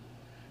again.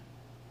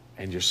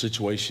 And your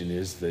situation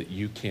is that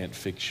you can't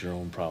fix your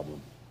own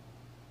problem.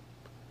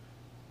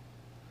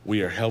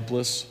 We are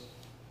helpless,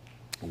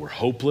 we're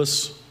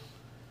hopeless,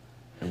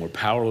 and we're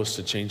powerless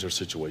to change our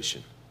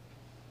situation.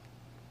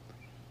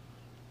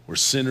 We're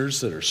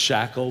sinners that are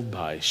shackled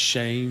by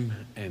shame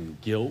and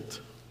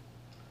guilt.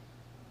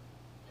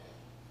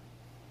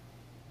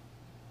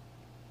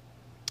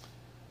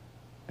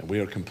 And we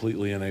are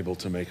completely unable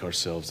to make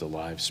ourselves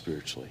alive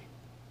spiritually.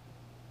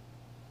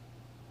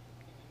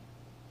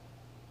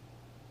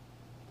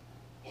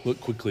 Look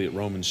quickly at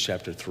Romans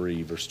chapter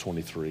 3, verse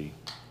 23.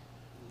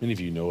 Many of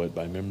you know it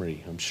by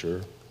memory, I'm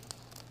sure.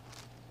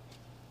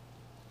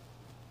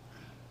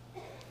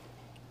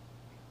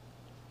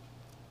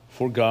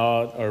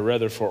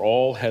 For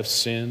all have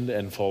sinned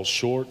and fall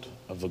short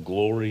of the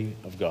glory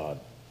of God.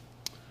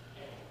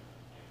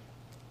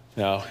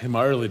 Now, in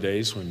my early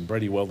days, when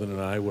Brady Weldon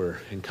and I were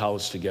in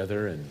college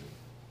together, and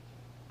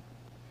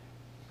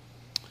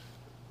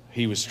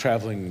he was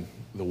traveling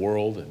the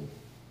world, and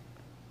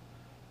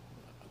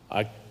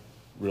I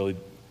really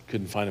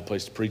couldn't find a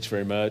place to preach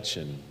very much,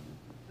 and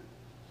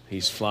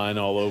he's flying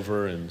all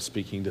over and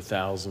speaking to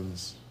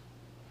thousands.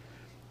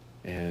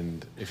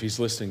 And if he's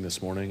listening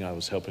this morning, I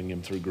was helping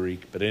him through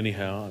Greek. But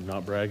anyhow, I'm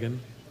not bragging.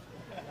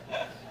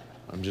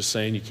 I'm just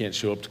saying you can't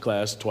show up to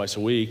class twice a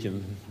week.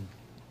 And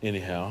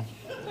anyhow,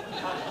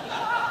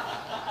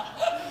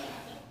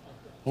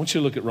 I want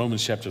you to look at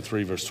Romans chapter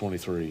 3, verse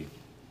 23.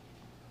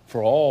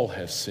 For all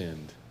have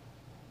sinned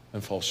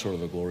and fall short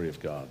of the glory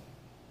of God.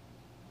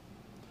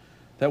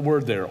 That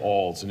word there,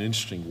 all, is an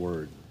interesting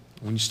word.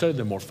 When you study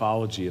the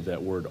morphology of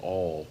that word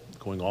all,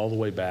 going all the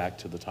way back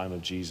to the time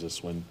of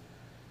Jesus when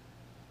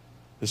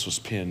this was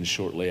penned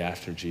shortly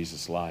after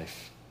Jesus'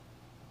 life.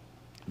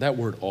 That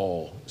word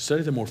all,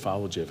 study the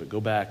morphology of it.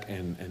 Go back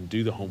and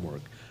do the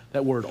homework.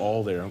 That word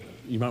all there,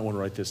 you might want to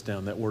write this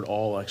down. That word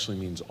all actually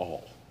means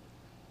all.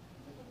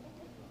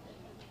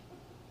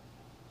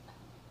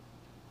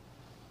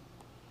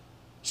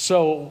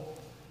 So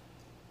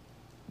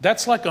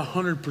that's like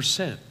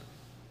 100%.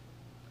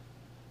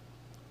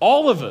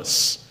 All of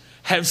us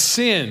have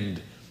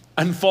sinned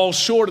and fall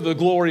short of the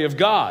glory of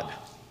God.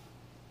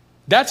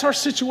 That's our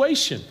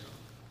situation.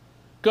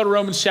 Go to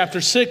Romans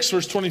chapter 6,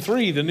 verse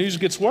 23. The news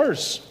gets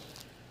worse.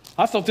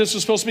 I thought this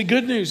was supposed to be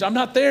good news. I'm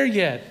not there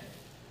yet.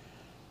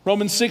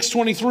 Romans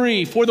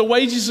 6:23. For the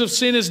wages of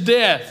sin is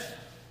death.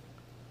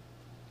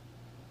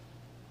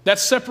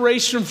 That's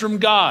separation from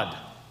God.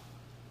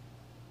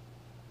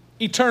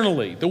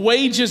 Eternally. The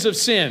wages of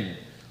sin.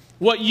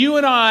 What you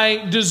and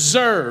I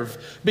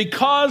deserve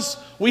because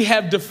we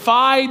have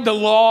defied the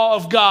law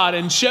of God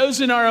and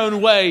chosen our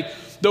own way.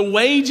 The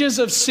wages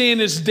of sin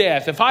is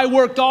death. If I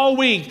worked all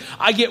week,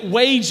 I get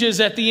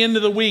wages at the end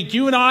of the week.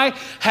 You and I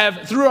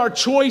have, through our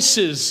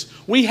choices,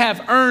 we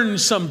have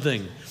earned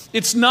something.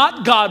 It's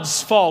not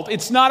God's fault.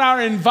 It's not our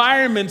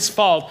environment's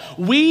fault.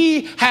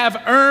 We have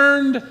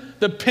earned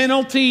the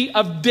penalty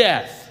of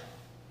death.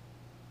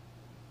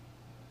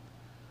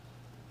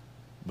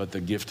 But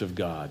the gift of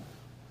God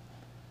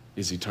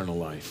is eternal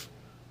life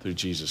through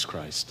Jesus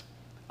Christ,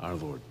 our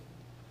Lord.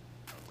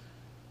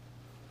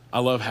 I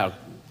love how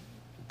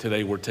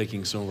today we're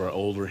taking some of our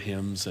older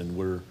hymns and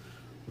we're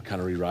kind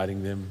of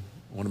rewriting them.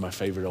 One of my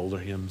favorite older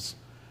hymns,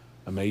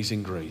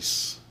 Amazing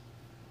Grace.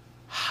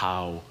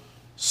 How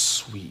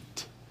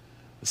sweet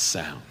the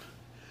sound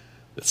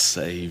that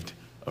saved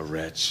a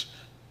wretch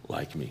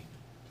like me.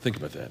 Think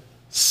about that.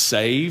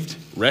 Saved,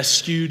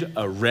 rescued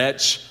a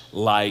wretch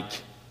like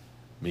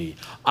me.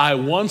 I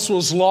once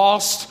was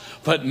lost,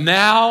 but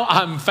now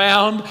I'm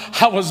found.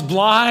 I was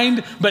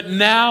blind, but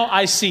now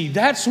I see.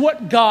 That's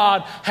what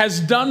God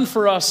has done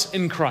for us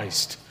in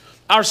Christ.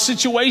 Our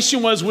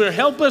situation was we're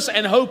helpless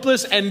and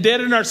hopeless and dead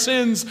in our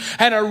sins,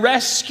 and a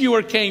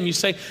rescuer came. You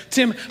say,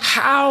 Tim,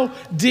 how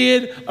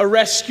did a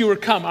rescuer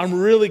come? I'm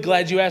really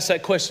glad you asked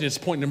that question. It's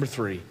point number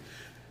 3.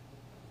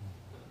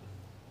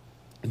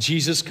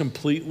 Jesus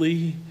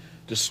completely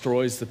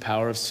destroys the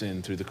power of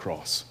sin through the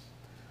cross.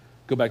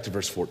 Go back to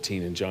verse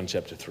 14 in John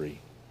chapter 3.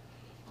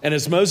 And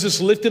as Moses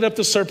lifted up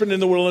the serpent in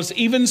the wilderness,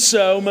 even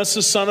so must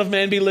the Son of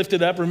Man be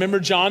lifted up. Remember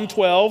John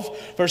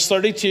 12, verse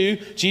 32.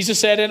 Jesus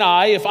said, and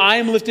if I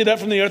am lifted up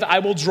from the earth, I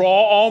will draw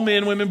all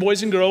men, women,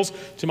 boys, and girls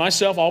to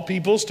myself, all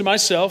peoples to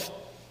myself.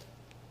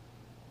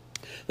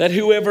 That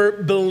whoever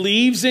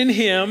believes in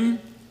him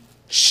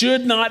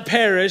should not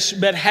perish,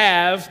 but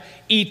have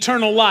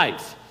eternal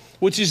life,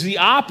 which is the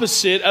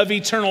opposite of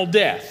eternal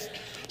death.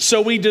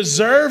 So we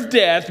deserve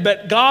death,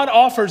 but God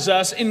offers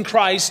us in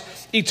Christ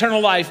eternal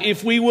life.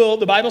 If we will,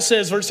 the Bible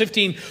says, verse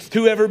 15,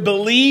 whoever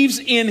believes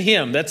in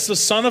him, that's the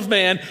Son of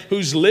Man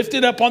who's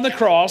lifted up on the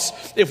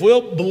cross. If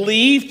we'll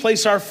believe,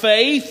 place our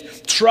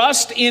faith,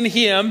 trust in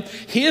him,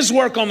 his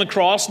work on the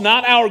cross,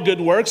 not our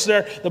good works.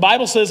 The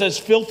Bible says as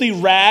filthy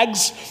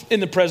rags in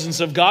the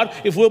presence of God.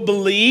 If we'll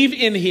believe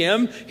in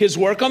him, his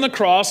work on the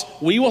cross,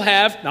 we will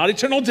have not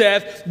eternal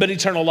death, but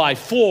eternal life.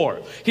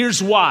 4.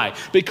 Here's why.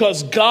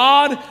 Because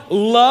God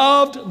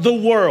loved the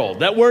world.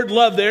 That word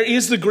love there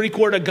is the Greek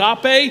word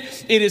agape.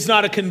 It is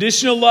not a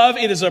conditional love.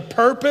 It is a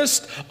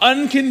purposed,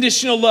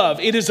 unconditional love.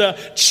 It is a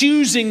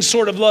choosing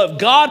sort of love.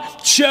 God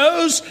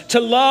chose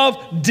to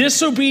love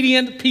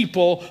disobedient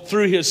people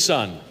through his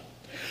Son,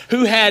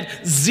 who had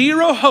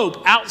zero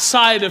hope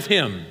outside of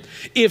him.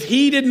 If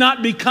he did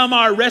not become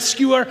our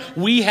rescuer,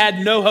 we had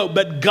no hope.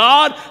 But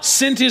God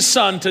sent his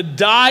Son to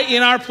die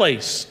in our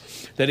place,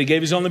 that he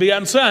gave his only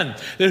begotten Son,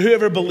 that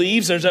whoever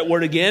believes, there's that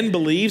word again,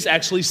 believes,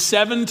 actually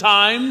 7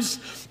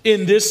 times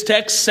in this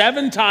text,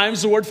 7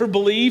 times the word for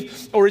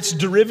believe or its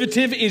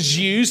derivative is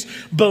used.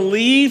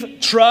 Believe,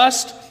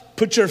 trust,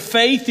 put your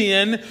faith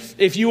in.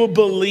 If you will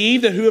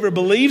believe that whoever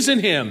believes in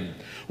him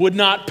would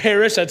not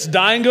perish, that's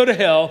die and go to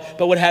hell,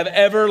 but would have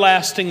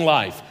everlasting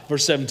life.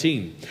 Verse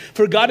 17,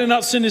 for God did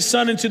not send his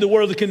Son into the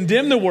world to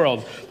condemn the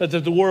world, but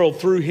that the world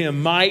through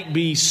him might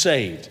be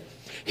saved.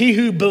 He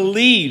who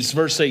believes,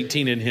 verse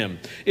 18, in him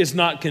is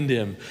not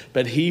condemned,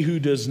 but he who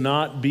does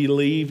not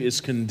believe is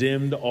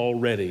condemned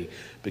already,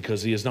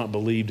 because he has not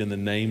believed in the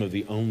name of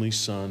the only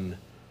Son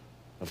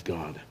of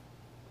God.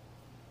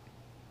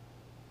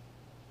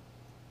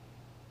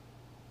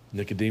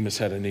 Nicodemus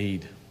had a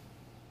need.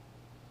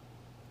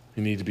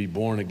 He needed to be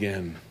born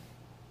again.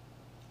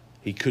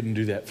 He couldn't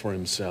do that for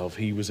himself.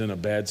 He was in a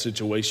bad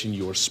situation.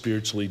 You are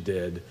spiritually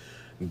dead.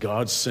 And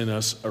God sent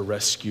us a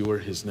rescuer.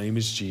 His name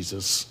is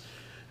Jesus.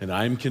 And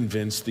I'm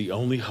convinced the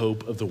only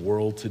hope of the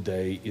world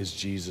today is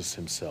Jesus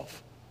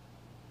himself.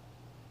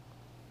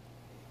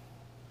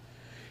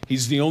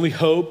 He's the only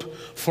hope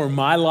for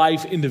my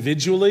life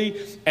individually,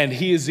 and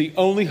he is the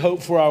only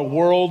hope for our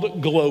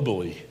world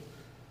globally.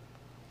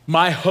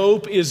 My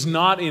hope is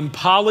not in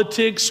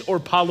politics or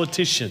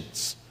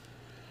politicians.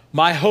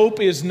 My hope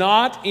is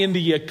not in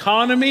the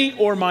economy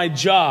or my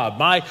job.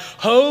 My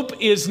hope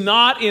is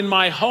not in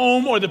my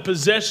home or the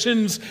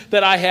possessions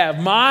that I have.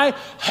 My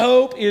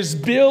hope is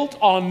built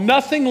on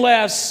nothing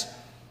less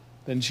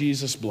than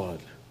Jesus'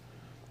 blood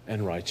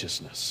and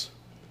righteousness.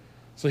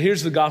 So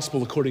here's the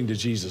gospel according to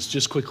Jesus,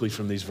 just quickly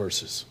from these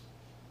verses.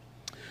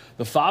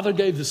 The Father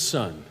gave the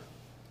Son,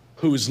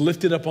 who was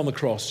lifted up on the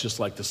cross just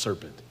like the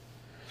serpent.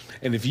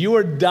 And if you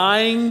are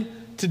dying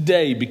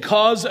today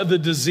because of the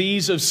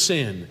disease of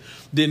sin,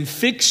 then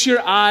fix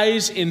your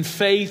eyes in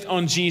faith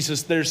on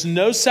Jesus. There's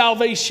no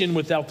salvation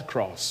without the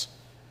cross.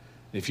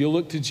 If you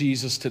look to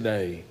Jesus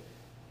today,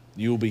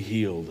 you will be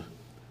healed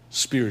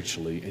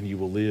spiritually and you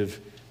will live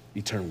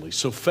eternally.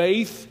 So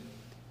faith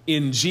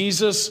in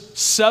Jesus'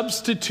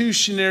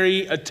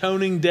 substitutionary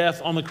atoning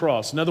death on the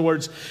cross. In other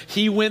words,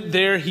 he went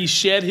there, he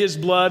shed his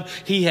blood,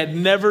 he had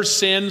never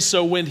sinned,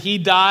 so when he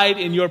died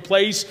in your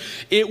place,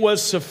 it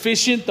was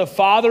sufficient. The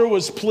Father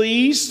was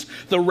pleased.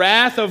 The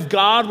wrath of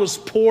God was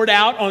poured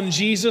out on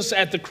Jesus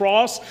at the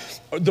cross.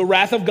 The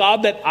wrath of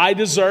God that I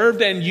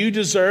deserved and you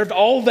deserved,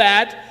 all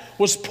that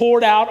was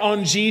poured out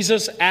on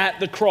Jesus at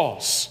the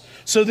cross.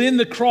 So then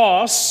the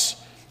cross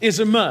is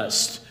a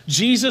must.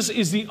 Jesus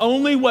is the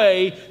only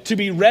way to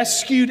be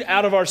rescued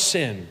out of our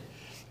sin.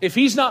 If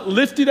he's not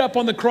lifted up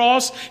on the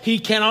cross, he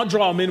cannot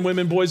draw men,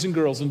 women, boys, and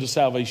girls into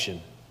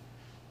salvation.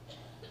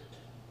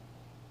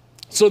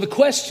 So the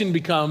question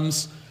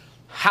becomes,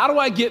 how do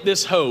I get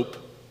this hope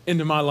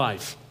into my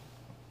life?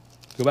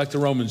 Go back to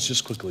Romans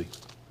just quickly.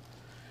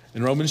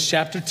 In Romans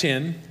chapter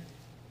 10,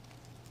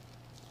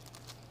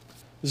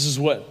 this is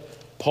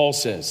what Paul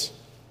says.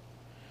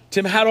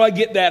 Tim, how do I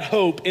get that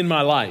hope in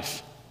my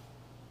life?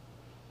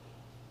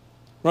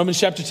 Romans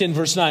chapter 10,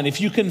 verse 9. If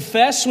you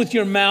confess with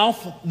your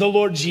mouth the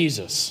Lord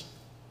Jesus,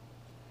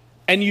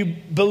 and you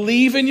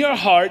believe in your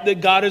heart that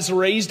God has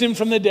raised him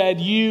from the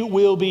dead, you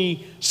will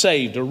be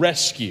saved or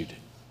rescued.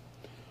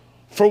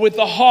 For with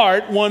the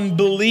heart one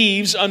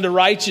believes unto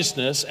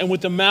righteousness, and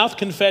with the mouth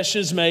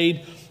confession is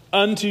made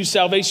unto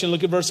salvation.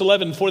 Look at verse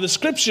 11. For the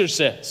scripture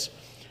says,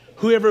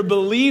 whoever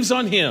believes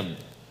on him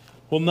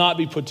will not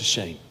be put to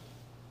shame.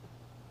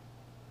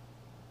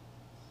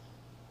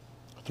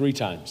 3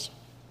 times.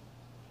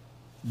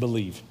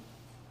 Believe.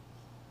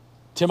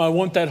 Tim, I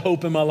want that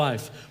hope in my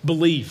life.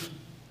 Believe.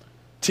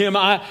 Tim,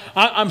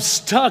 I'm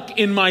stuck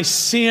in my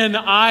sin.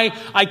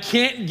 I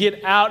can't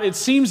get out. It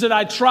seems that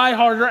I try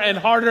harder and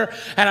harder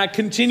and I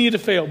continue to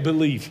fail.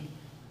 Believe.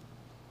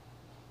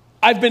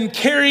 I've been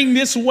carrying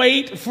this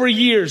weight for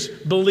years.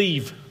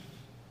 Believe.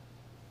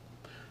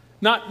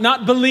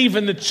 Not believe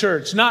in the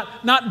church.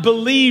 Not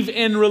believe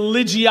in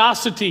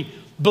religiosity.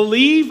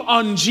 Believe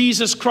on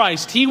Jesus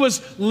Christ. He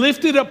was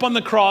lifted up on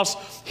the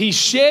cross. He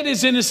shed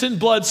his innocent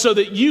blood so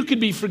that you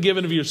could be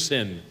forgiven of your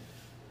sin. You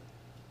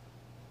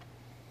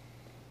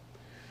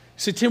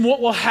say, Tim, what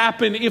will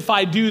happen if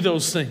I do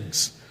those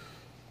things?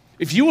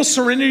 If you will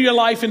surrender your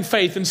life in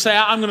faith and say,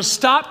 I'm going to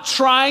stop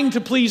trying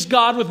to please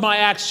God with my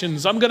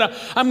actions. I'm going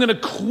to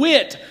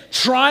quit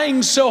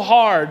trying so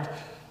hard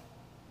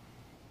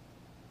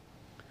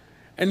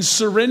and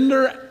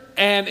surrender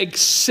and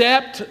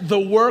accept the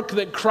work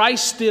that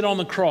Christ did on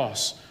the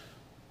cross.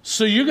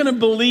 So you're going to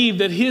believe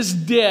that his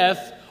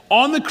death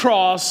on the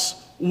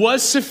cross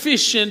was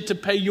sufficient to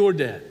pay your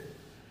debt.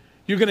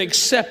 You're going to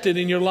accept it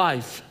in your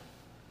life.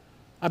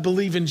 I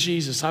believe in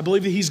Jesus. I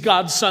believe that he's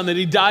God's son, that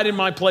he died in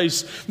my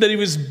place, that he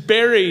was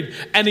buried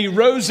and he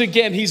rose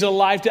again. He's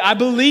alive. I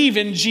believe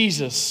in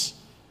Jesus.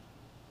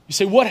 You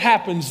say, what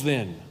happens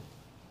then?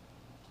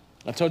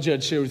 I told you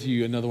I'd share with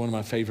you another one of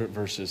my favorite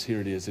verses. Here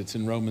it is. It's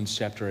in Romans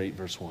chapter 8,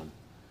 verse 1.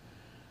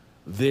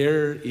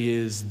 There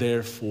is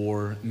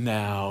therefore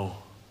now,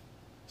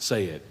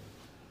 say it,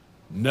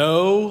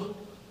 no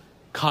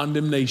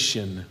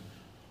condemnation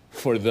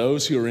for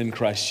those who are in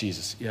Christ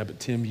Jesus. Yeah, but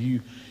Tim,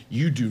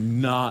 you do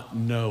not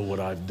know what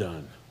I've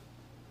done.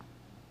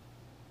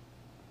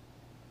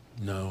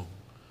 No,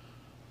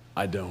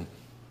 I don't.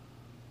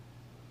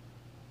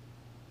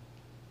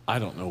 I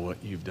don't know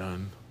what you've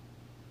done.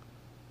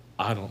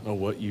 I don't know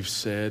what you've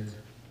said.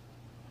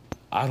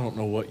 I don't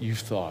know what you've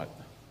thought.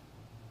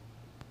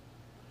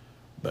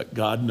 But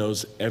God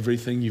knows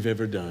everything you've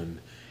ever done.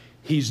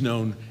 He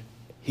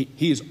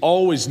has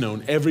always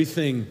known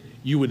everything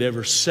you would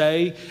ever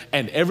say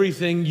and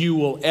everything you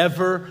will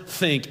ever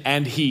think.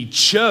 And he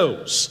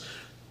chose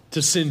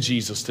to send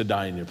Jesus to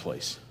die in your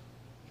place.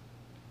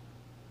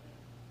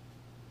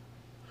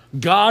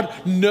 God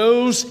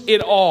knows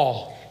it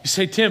all. You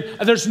say, Tim,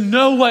 there's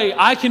no way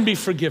I can be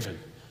forgiven.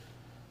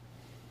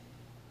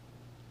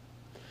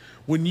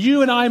 When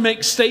you and I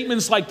make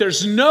statements like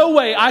there's no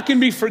way I can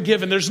be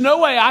forgiven, there's no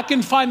way I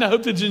can find the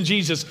hope that's in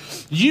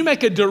Jesus, you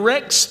make a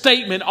direct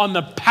statement on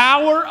the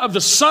power of the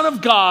Son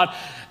of God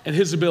and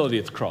his ability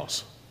at the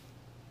cross.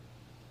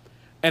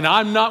 And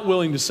I'm not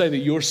willing to say that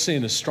your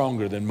sin is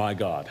stronger than my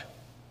God.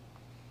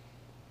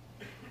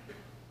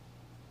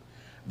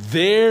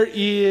 There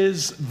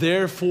is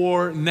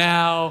therefore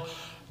now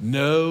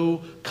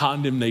no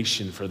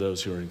condemnation for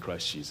those who are in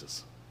Christ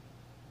Jesus.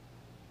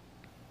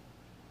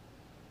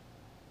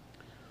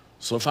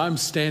 So if I'm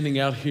standing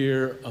out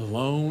here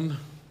alone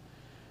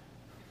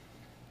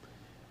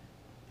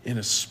in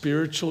a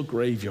spiritual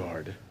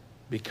graveyard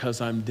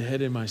because I'm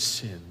dead in my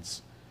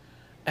sins,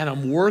 and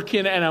I'm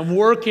working and I'm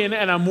working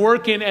and I'm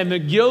working, and the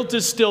guilt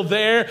is still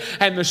there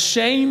and the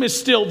shame is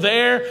still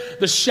there,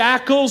 the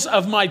shackles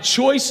of my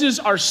choices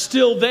are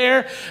still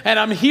there, and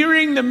I'm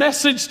hearing the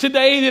message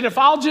today that if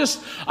I'll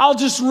just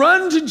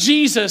run to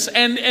Jesus,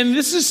 and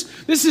this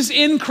is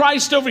in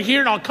Christ over here,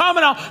 and I'll come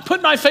and I'll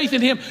put my faith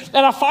in him,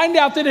 and I find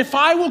out that if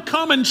I will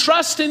come and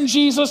trust in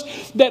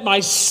Jesus, that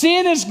my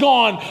sin is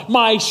gone,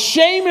 my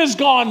shame is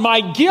gone, my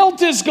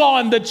guilt is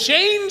gone, the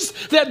chains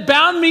that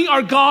bound me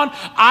are gone.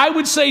 I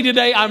would say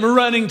today, I'm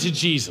running to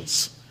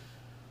Jesus.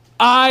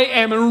 I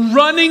am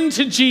running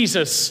to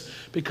Jesus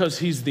because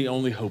he's the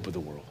only hope of the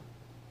world.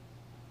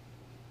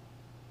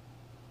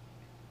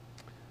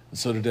 And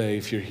so today,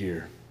 if you're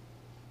here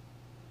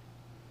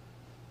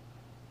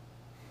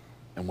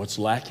and what's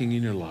lacking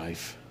in your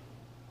life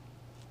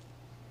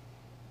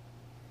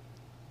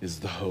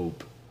is the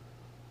hope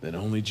that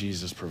only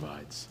Jesus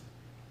provides,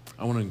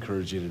 I want to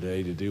encourage you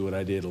today to do what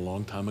I did a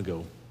long time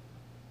ago,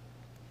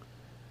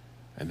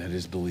 and that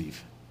is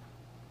believe.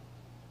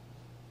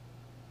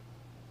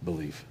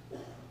 Believe.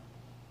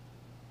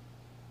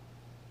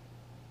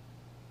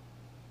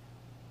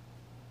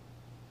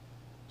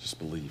 Just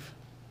believe.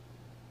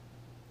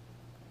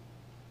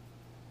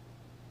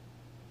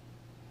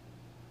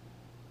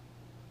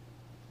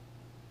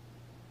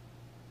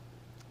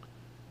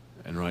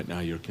 And right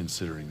now you're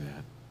considering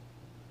that.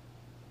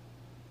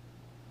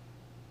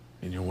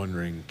 And you're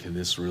wondering, can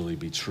this really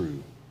be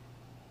true?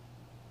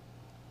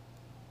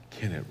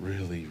 Can it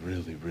really,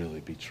 really,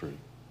 really be true?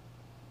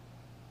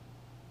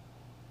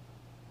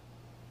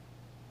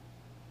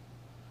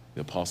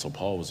 The Apostle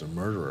Paul was a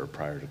murderer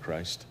prior to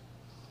Christ.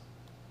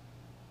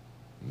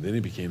 And then he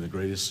became the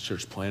greatest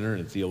church planter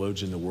and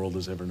theologian the world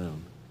has ever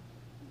known.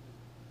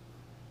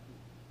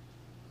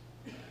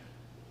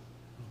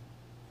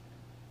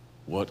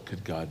 What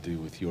could God do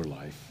with your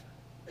life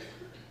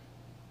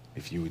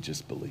if you would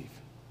just believe?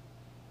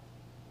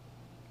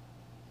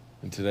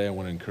 And today I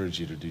want to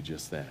encourage you to do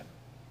just that.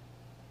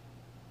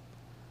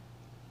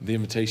 The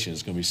invitation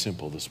is going to be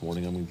simple this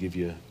morning. I'm going to give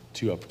you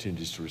 2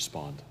 opportunities to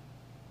respond.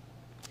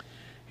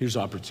 Here's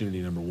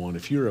opportunity number 1.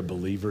 If you're a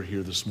believer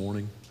here this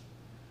morning,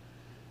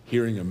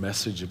 hearing a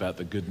message about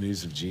the good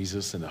news of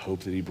Jesus and the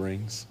hope that he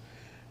brings,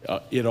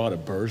 it ought to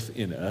birth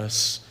in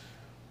us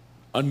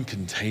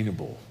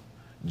uncontainable,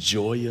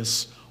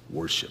 joyous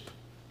worship.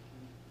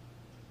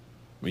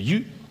 I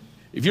mean,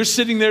 if you're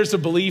sitting there as a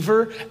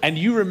believer and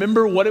you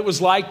remember what it was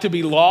like to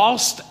be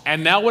lost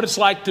and now what it's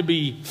like to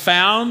be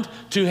found,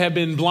 to have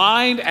been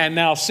blind and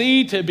now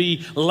see, to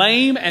be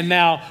lame and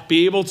now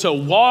be able to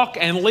walk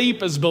and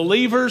leap as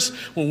believers,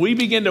 when we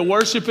begin to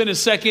worship in a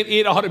second,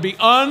 it ought to be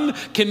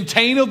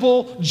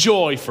uncontainable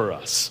joy for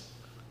us.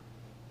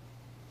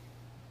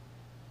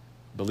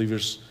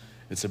 Believers,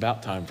 it's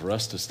about time for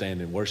us to stand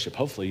and worship.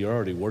 Hopefully you're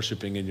already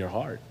worshiping in your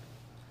heart.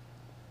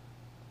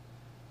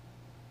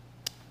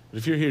 But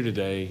if you're here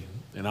today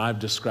and I've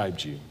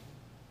described you,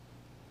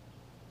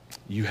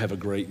 you have a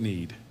great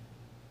need.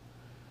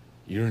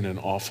 You're in an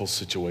awful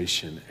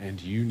situation and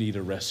you need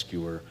a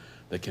rescuer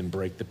that can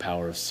break the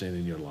power of sin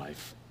in your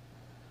life.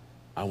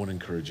 I want to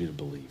encourage you to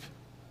believe. You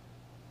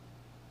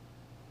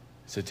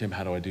say, Tim,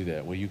 how do I do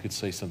that? Well, you could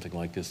say something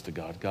like this to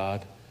God.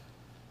 God,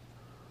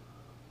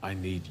 I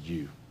need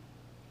you.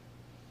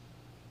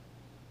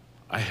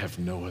 I have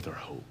no other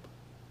hope.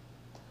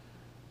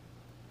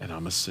 And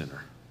I'm a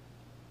sinner.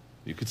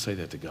 You could say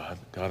that to God.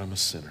 God, I'm a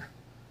sinner.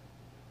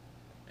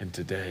 And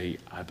today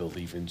I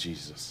believe in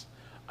Jesus.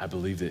 I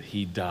believe that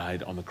he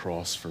died on the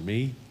cross for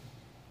me.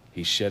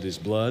 He shed his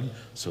blood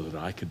so that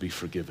I could be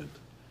forgiven.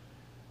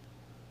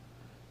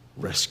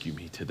 Rescue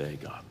me today,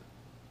 God.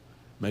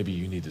 Maybe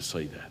you need to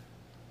say that.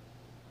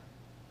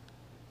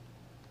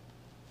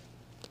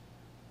 I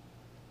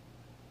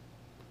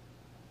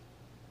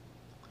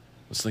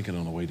was thinking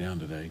on the way down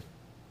today,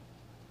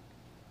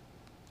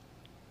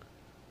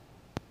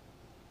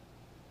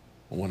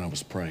 when I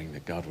was praying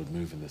that God would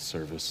move in this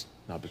service,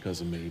 not because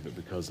of me, but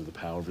because of the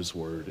power of his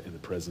word and the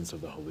presence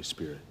of the Holy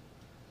Spirit.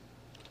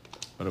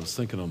 But I was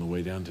thinking on the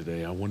way down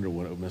today, I wonder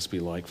what it must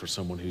be like for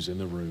someone who's in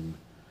the room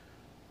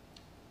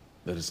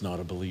that is not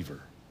a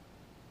believer.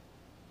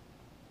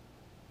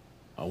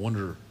 I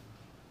wonder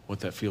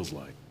what that feels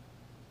like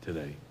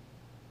today.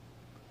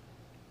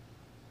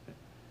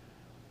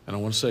 And I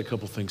want to say a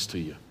couple things to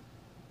you,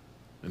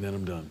 and then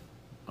I'm done.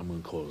 I'm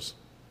going to close.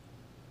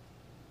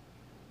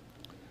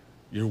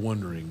 You're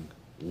wondering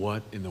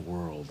what in the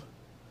world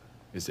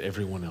is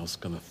everyone else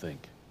going to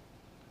think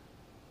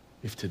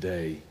if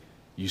today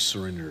you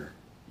surrender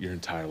your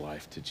entire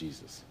life to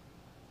Jesus?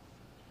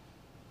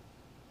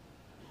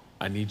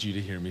 I need you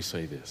to hear me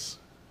say this.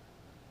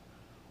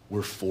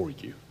 We're for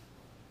you.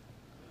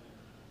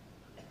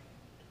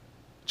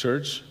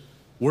 Church,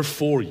 we're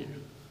for you.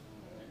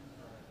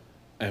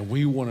 And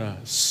we want to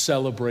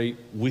celebrate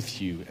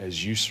with you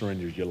as you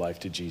surrender your life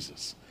to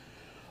Jesus.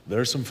 There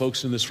are some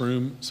folks in this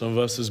room, some of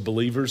us as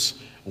believers,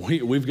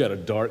 we've got a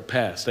dark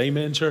past.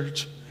 Amen,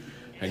 church?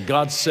 And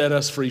God set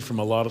us free from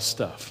a lot of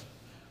stuff.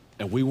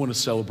 And we want to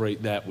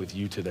celebrate that with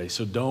you today.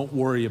 So don't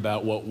worry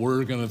about what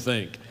we're going to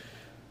think.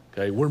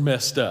 Okay, we're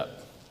messed up.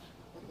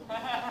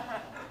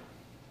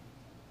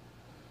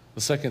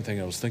 The second thing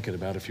I was thinking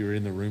about, if you're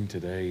in the room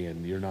today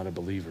and you're not a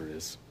believer,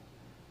 is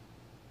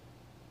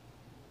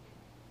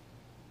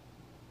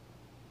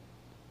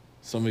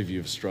some of you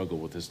have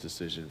struggled with this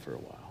decision for a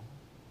while.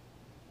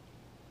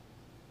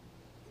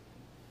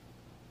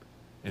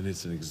 And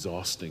it's an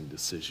exhausting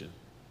decision.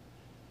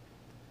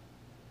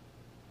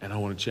 And I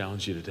want to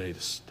challenge you today to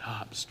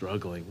stop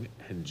struggling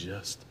and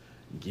just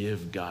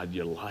give God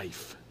your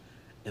life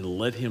and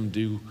let him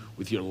do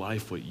with your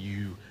life what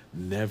you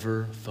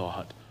never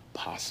thought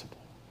possible.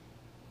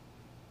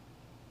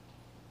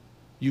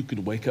 You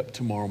could wake up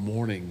tomorrow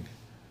morning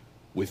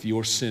with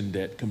your sin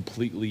debt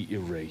completely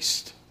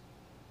erased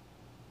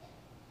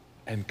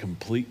and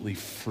completely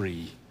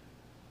free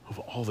of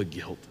all the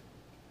guilt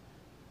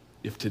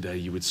if today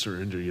you would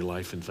surrender your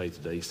life in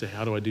faith today. You say,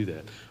 how do I do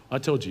that? Well, I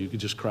told you, you could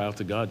just cry out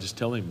to God. Just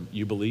tell him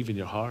you believe in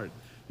your heart.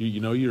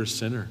 You know you're a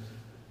sinner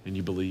and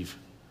you believe.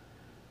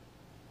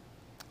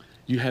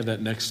 You have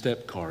that next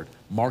step card.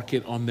 Mark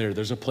it on there.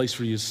 There's a place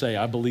for you to say,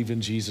 I believe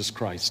in Jesus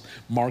Christ.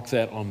 Mark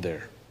that on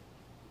there.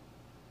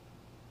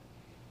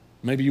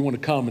 Maybe you want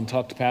to come and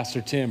talk to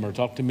Pastor Tim or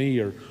talk to me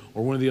or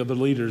one of the other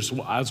leaders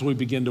as we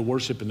begin to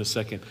worship in a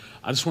second.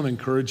 I just want to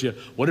encourage you,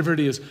 whatever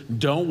it is,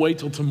 don't wait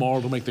till tomorrow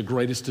to make the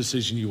greatest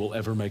decision you will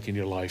ever make in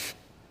your life.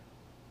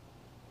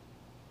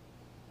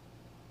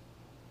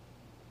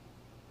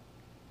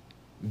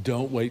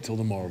 Don't wait till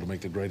tomorrow to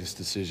make the greatest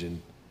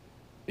decision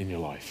in your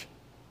life.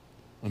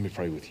 Let me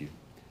pray with you.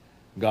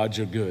 God,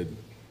 you're good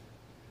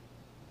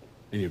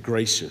and you're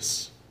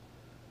gracious.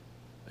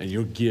 And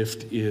your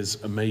gift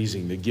is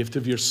amazing. The gift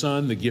of your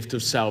Son, the gift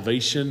of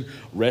salvation,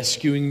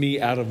 rescuing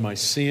me out of my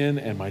sin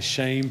and my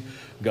shame.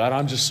 God,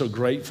 I'm just so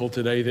grateful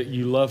today that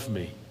you love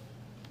me.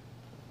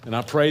 And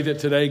I pray that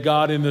today,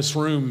 God, in this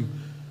room,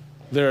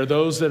 there are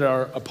those that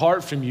are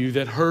apart from you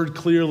that heard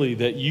clearly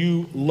that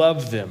you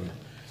love them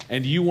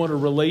and you want a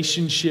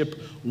relationship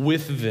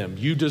with them.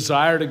 You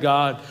desire to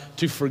God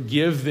to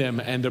forgive them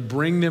and to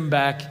bring them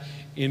back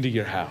into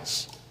your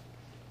house.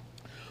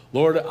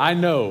 Lord, I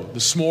know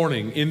this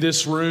morning in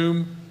this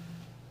room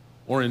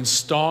or in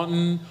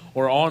Staunton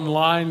or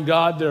online,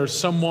 God, there's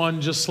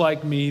someone just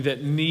like me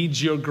that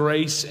needs your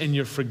grace and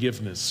your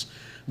forgiveness.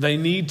 They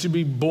need to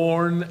be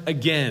born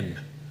again.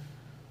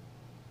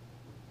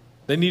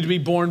 They need to be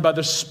born by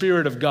the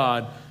Spirit of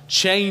God,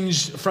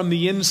 changed from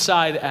the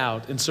inside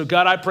out. And so,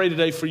 God, I pray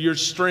today for your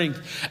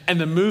strength and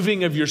the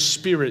moving of your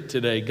Spirit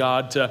today,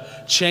 God, to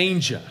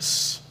change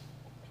us,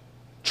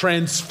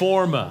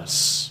 transform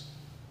us,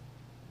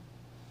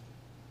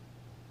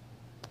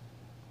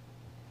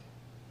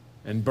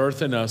 and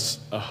birth in us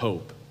a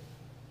hope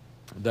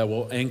that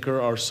will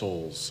anchor our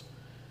souls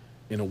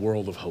in a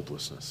world of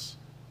hopelessness.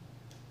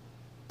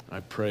 I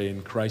pray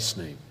in Christ's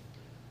name,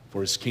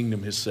 for his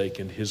kingdom, his sake,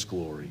 and his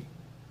glory.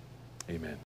 Amen.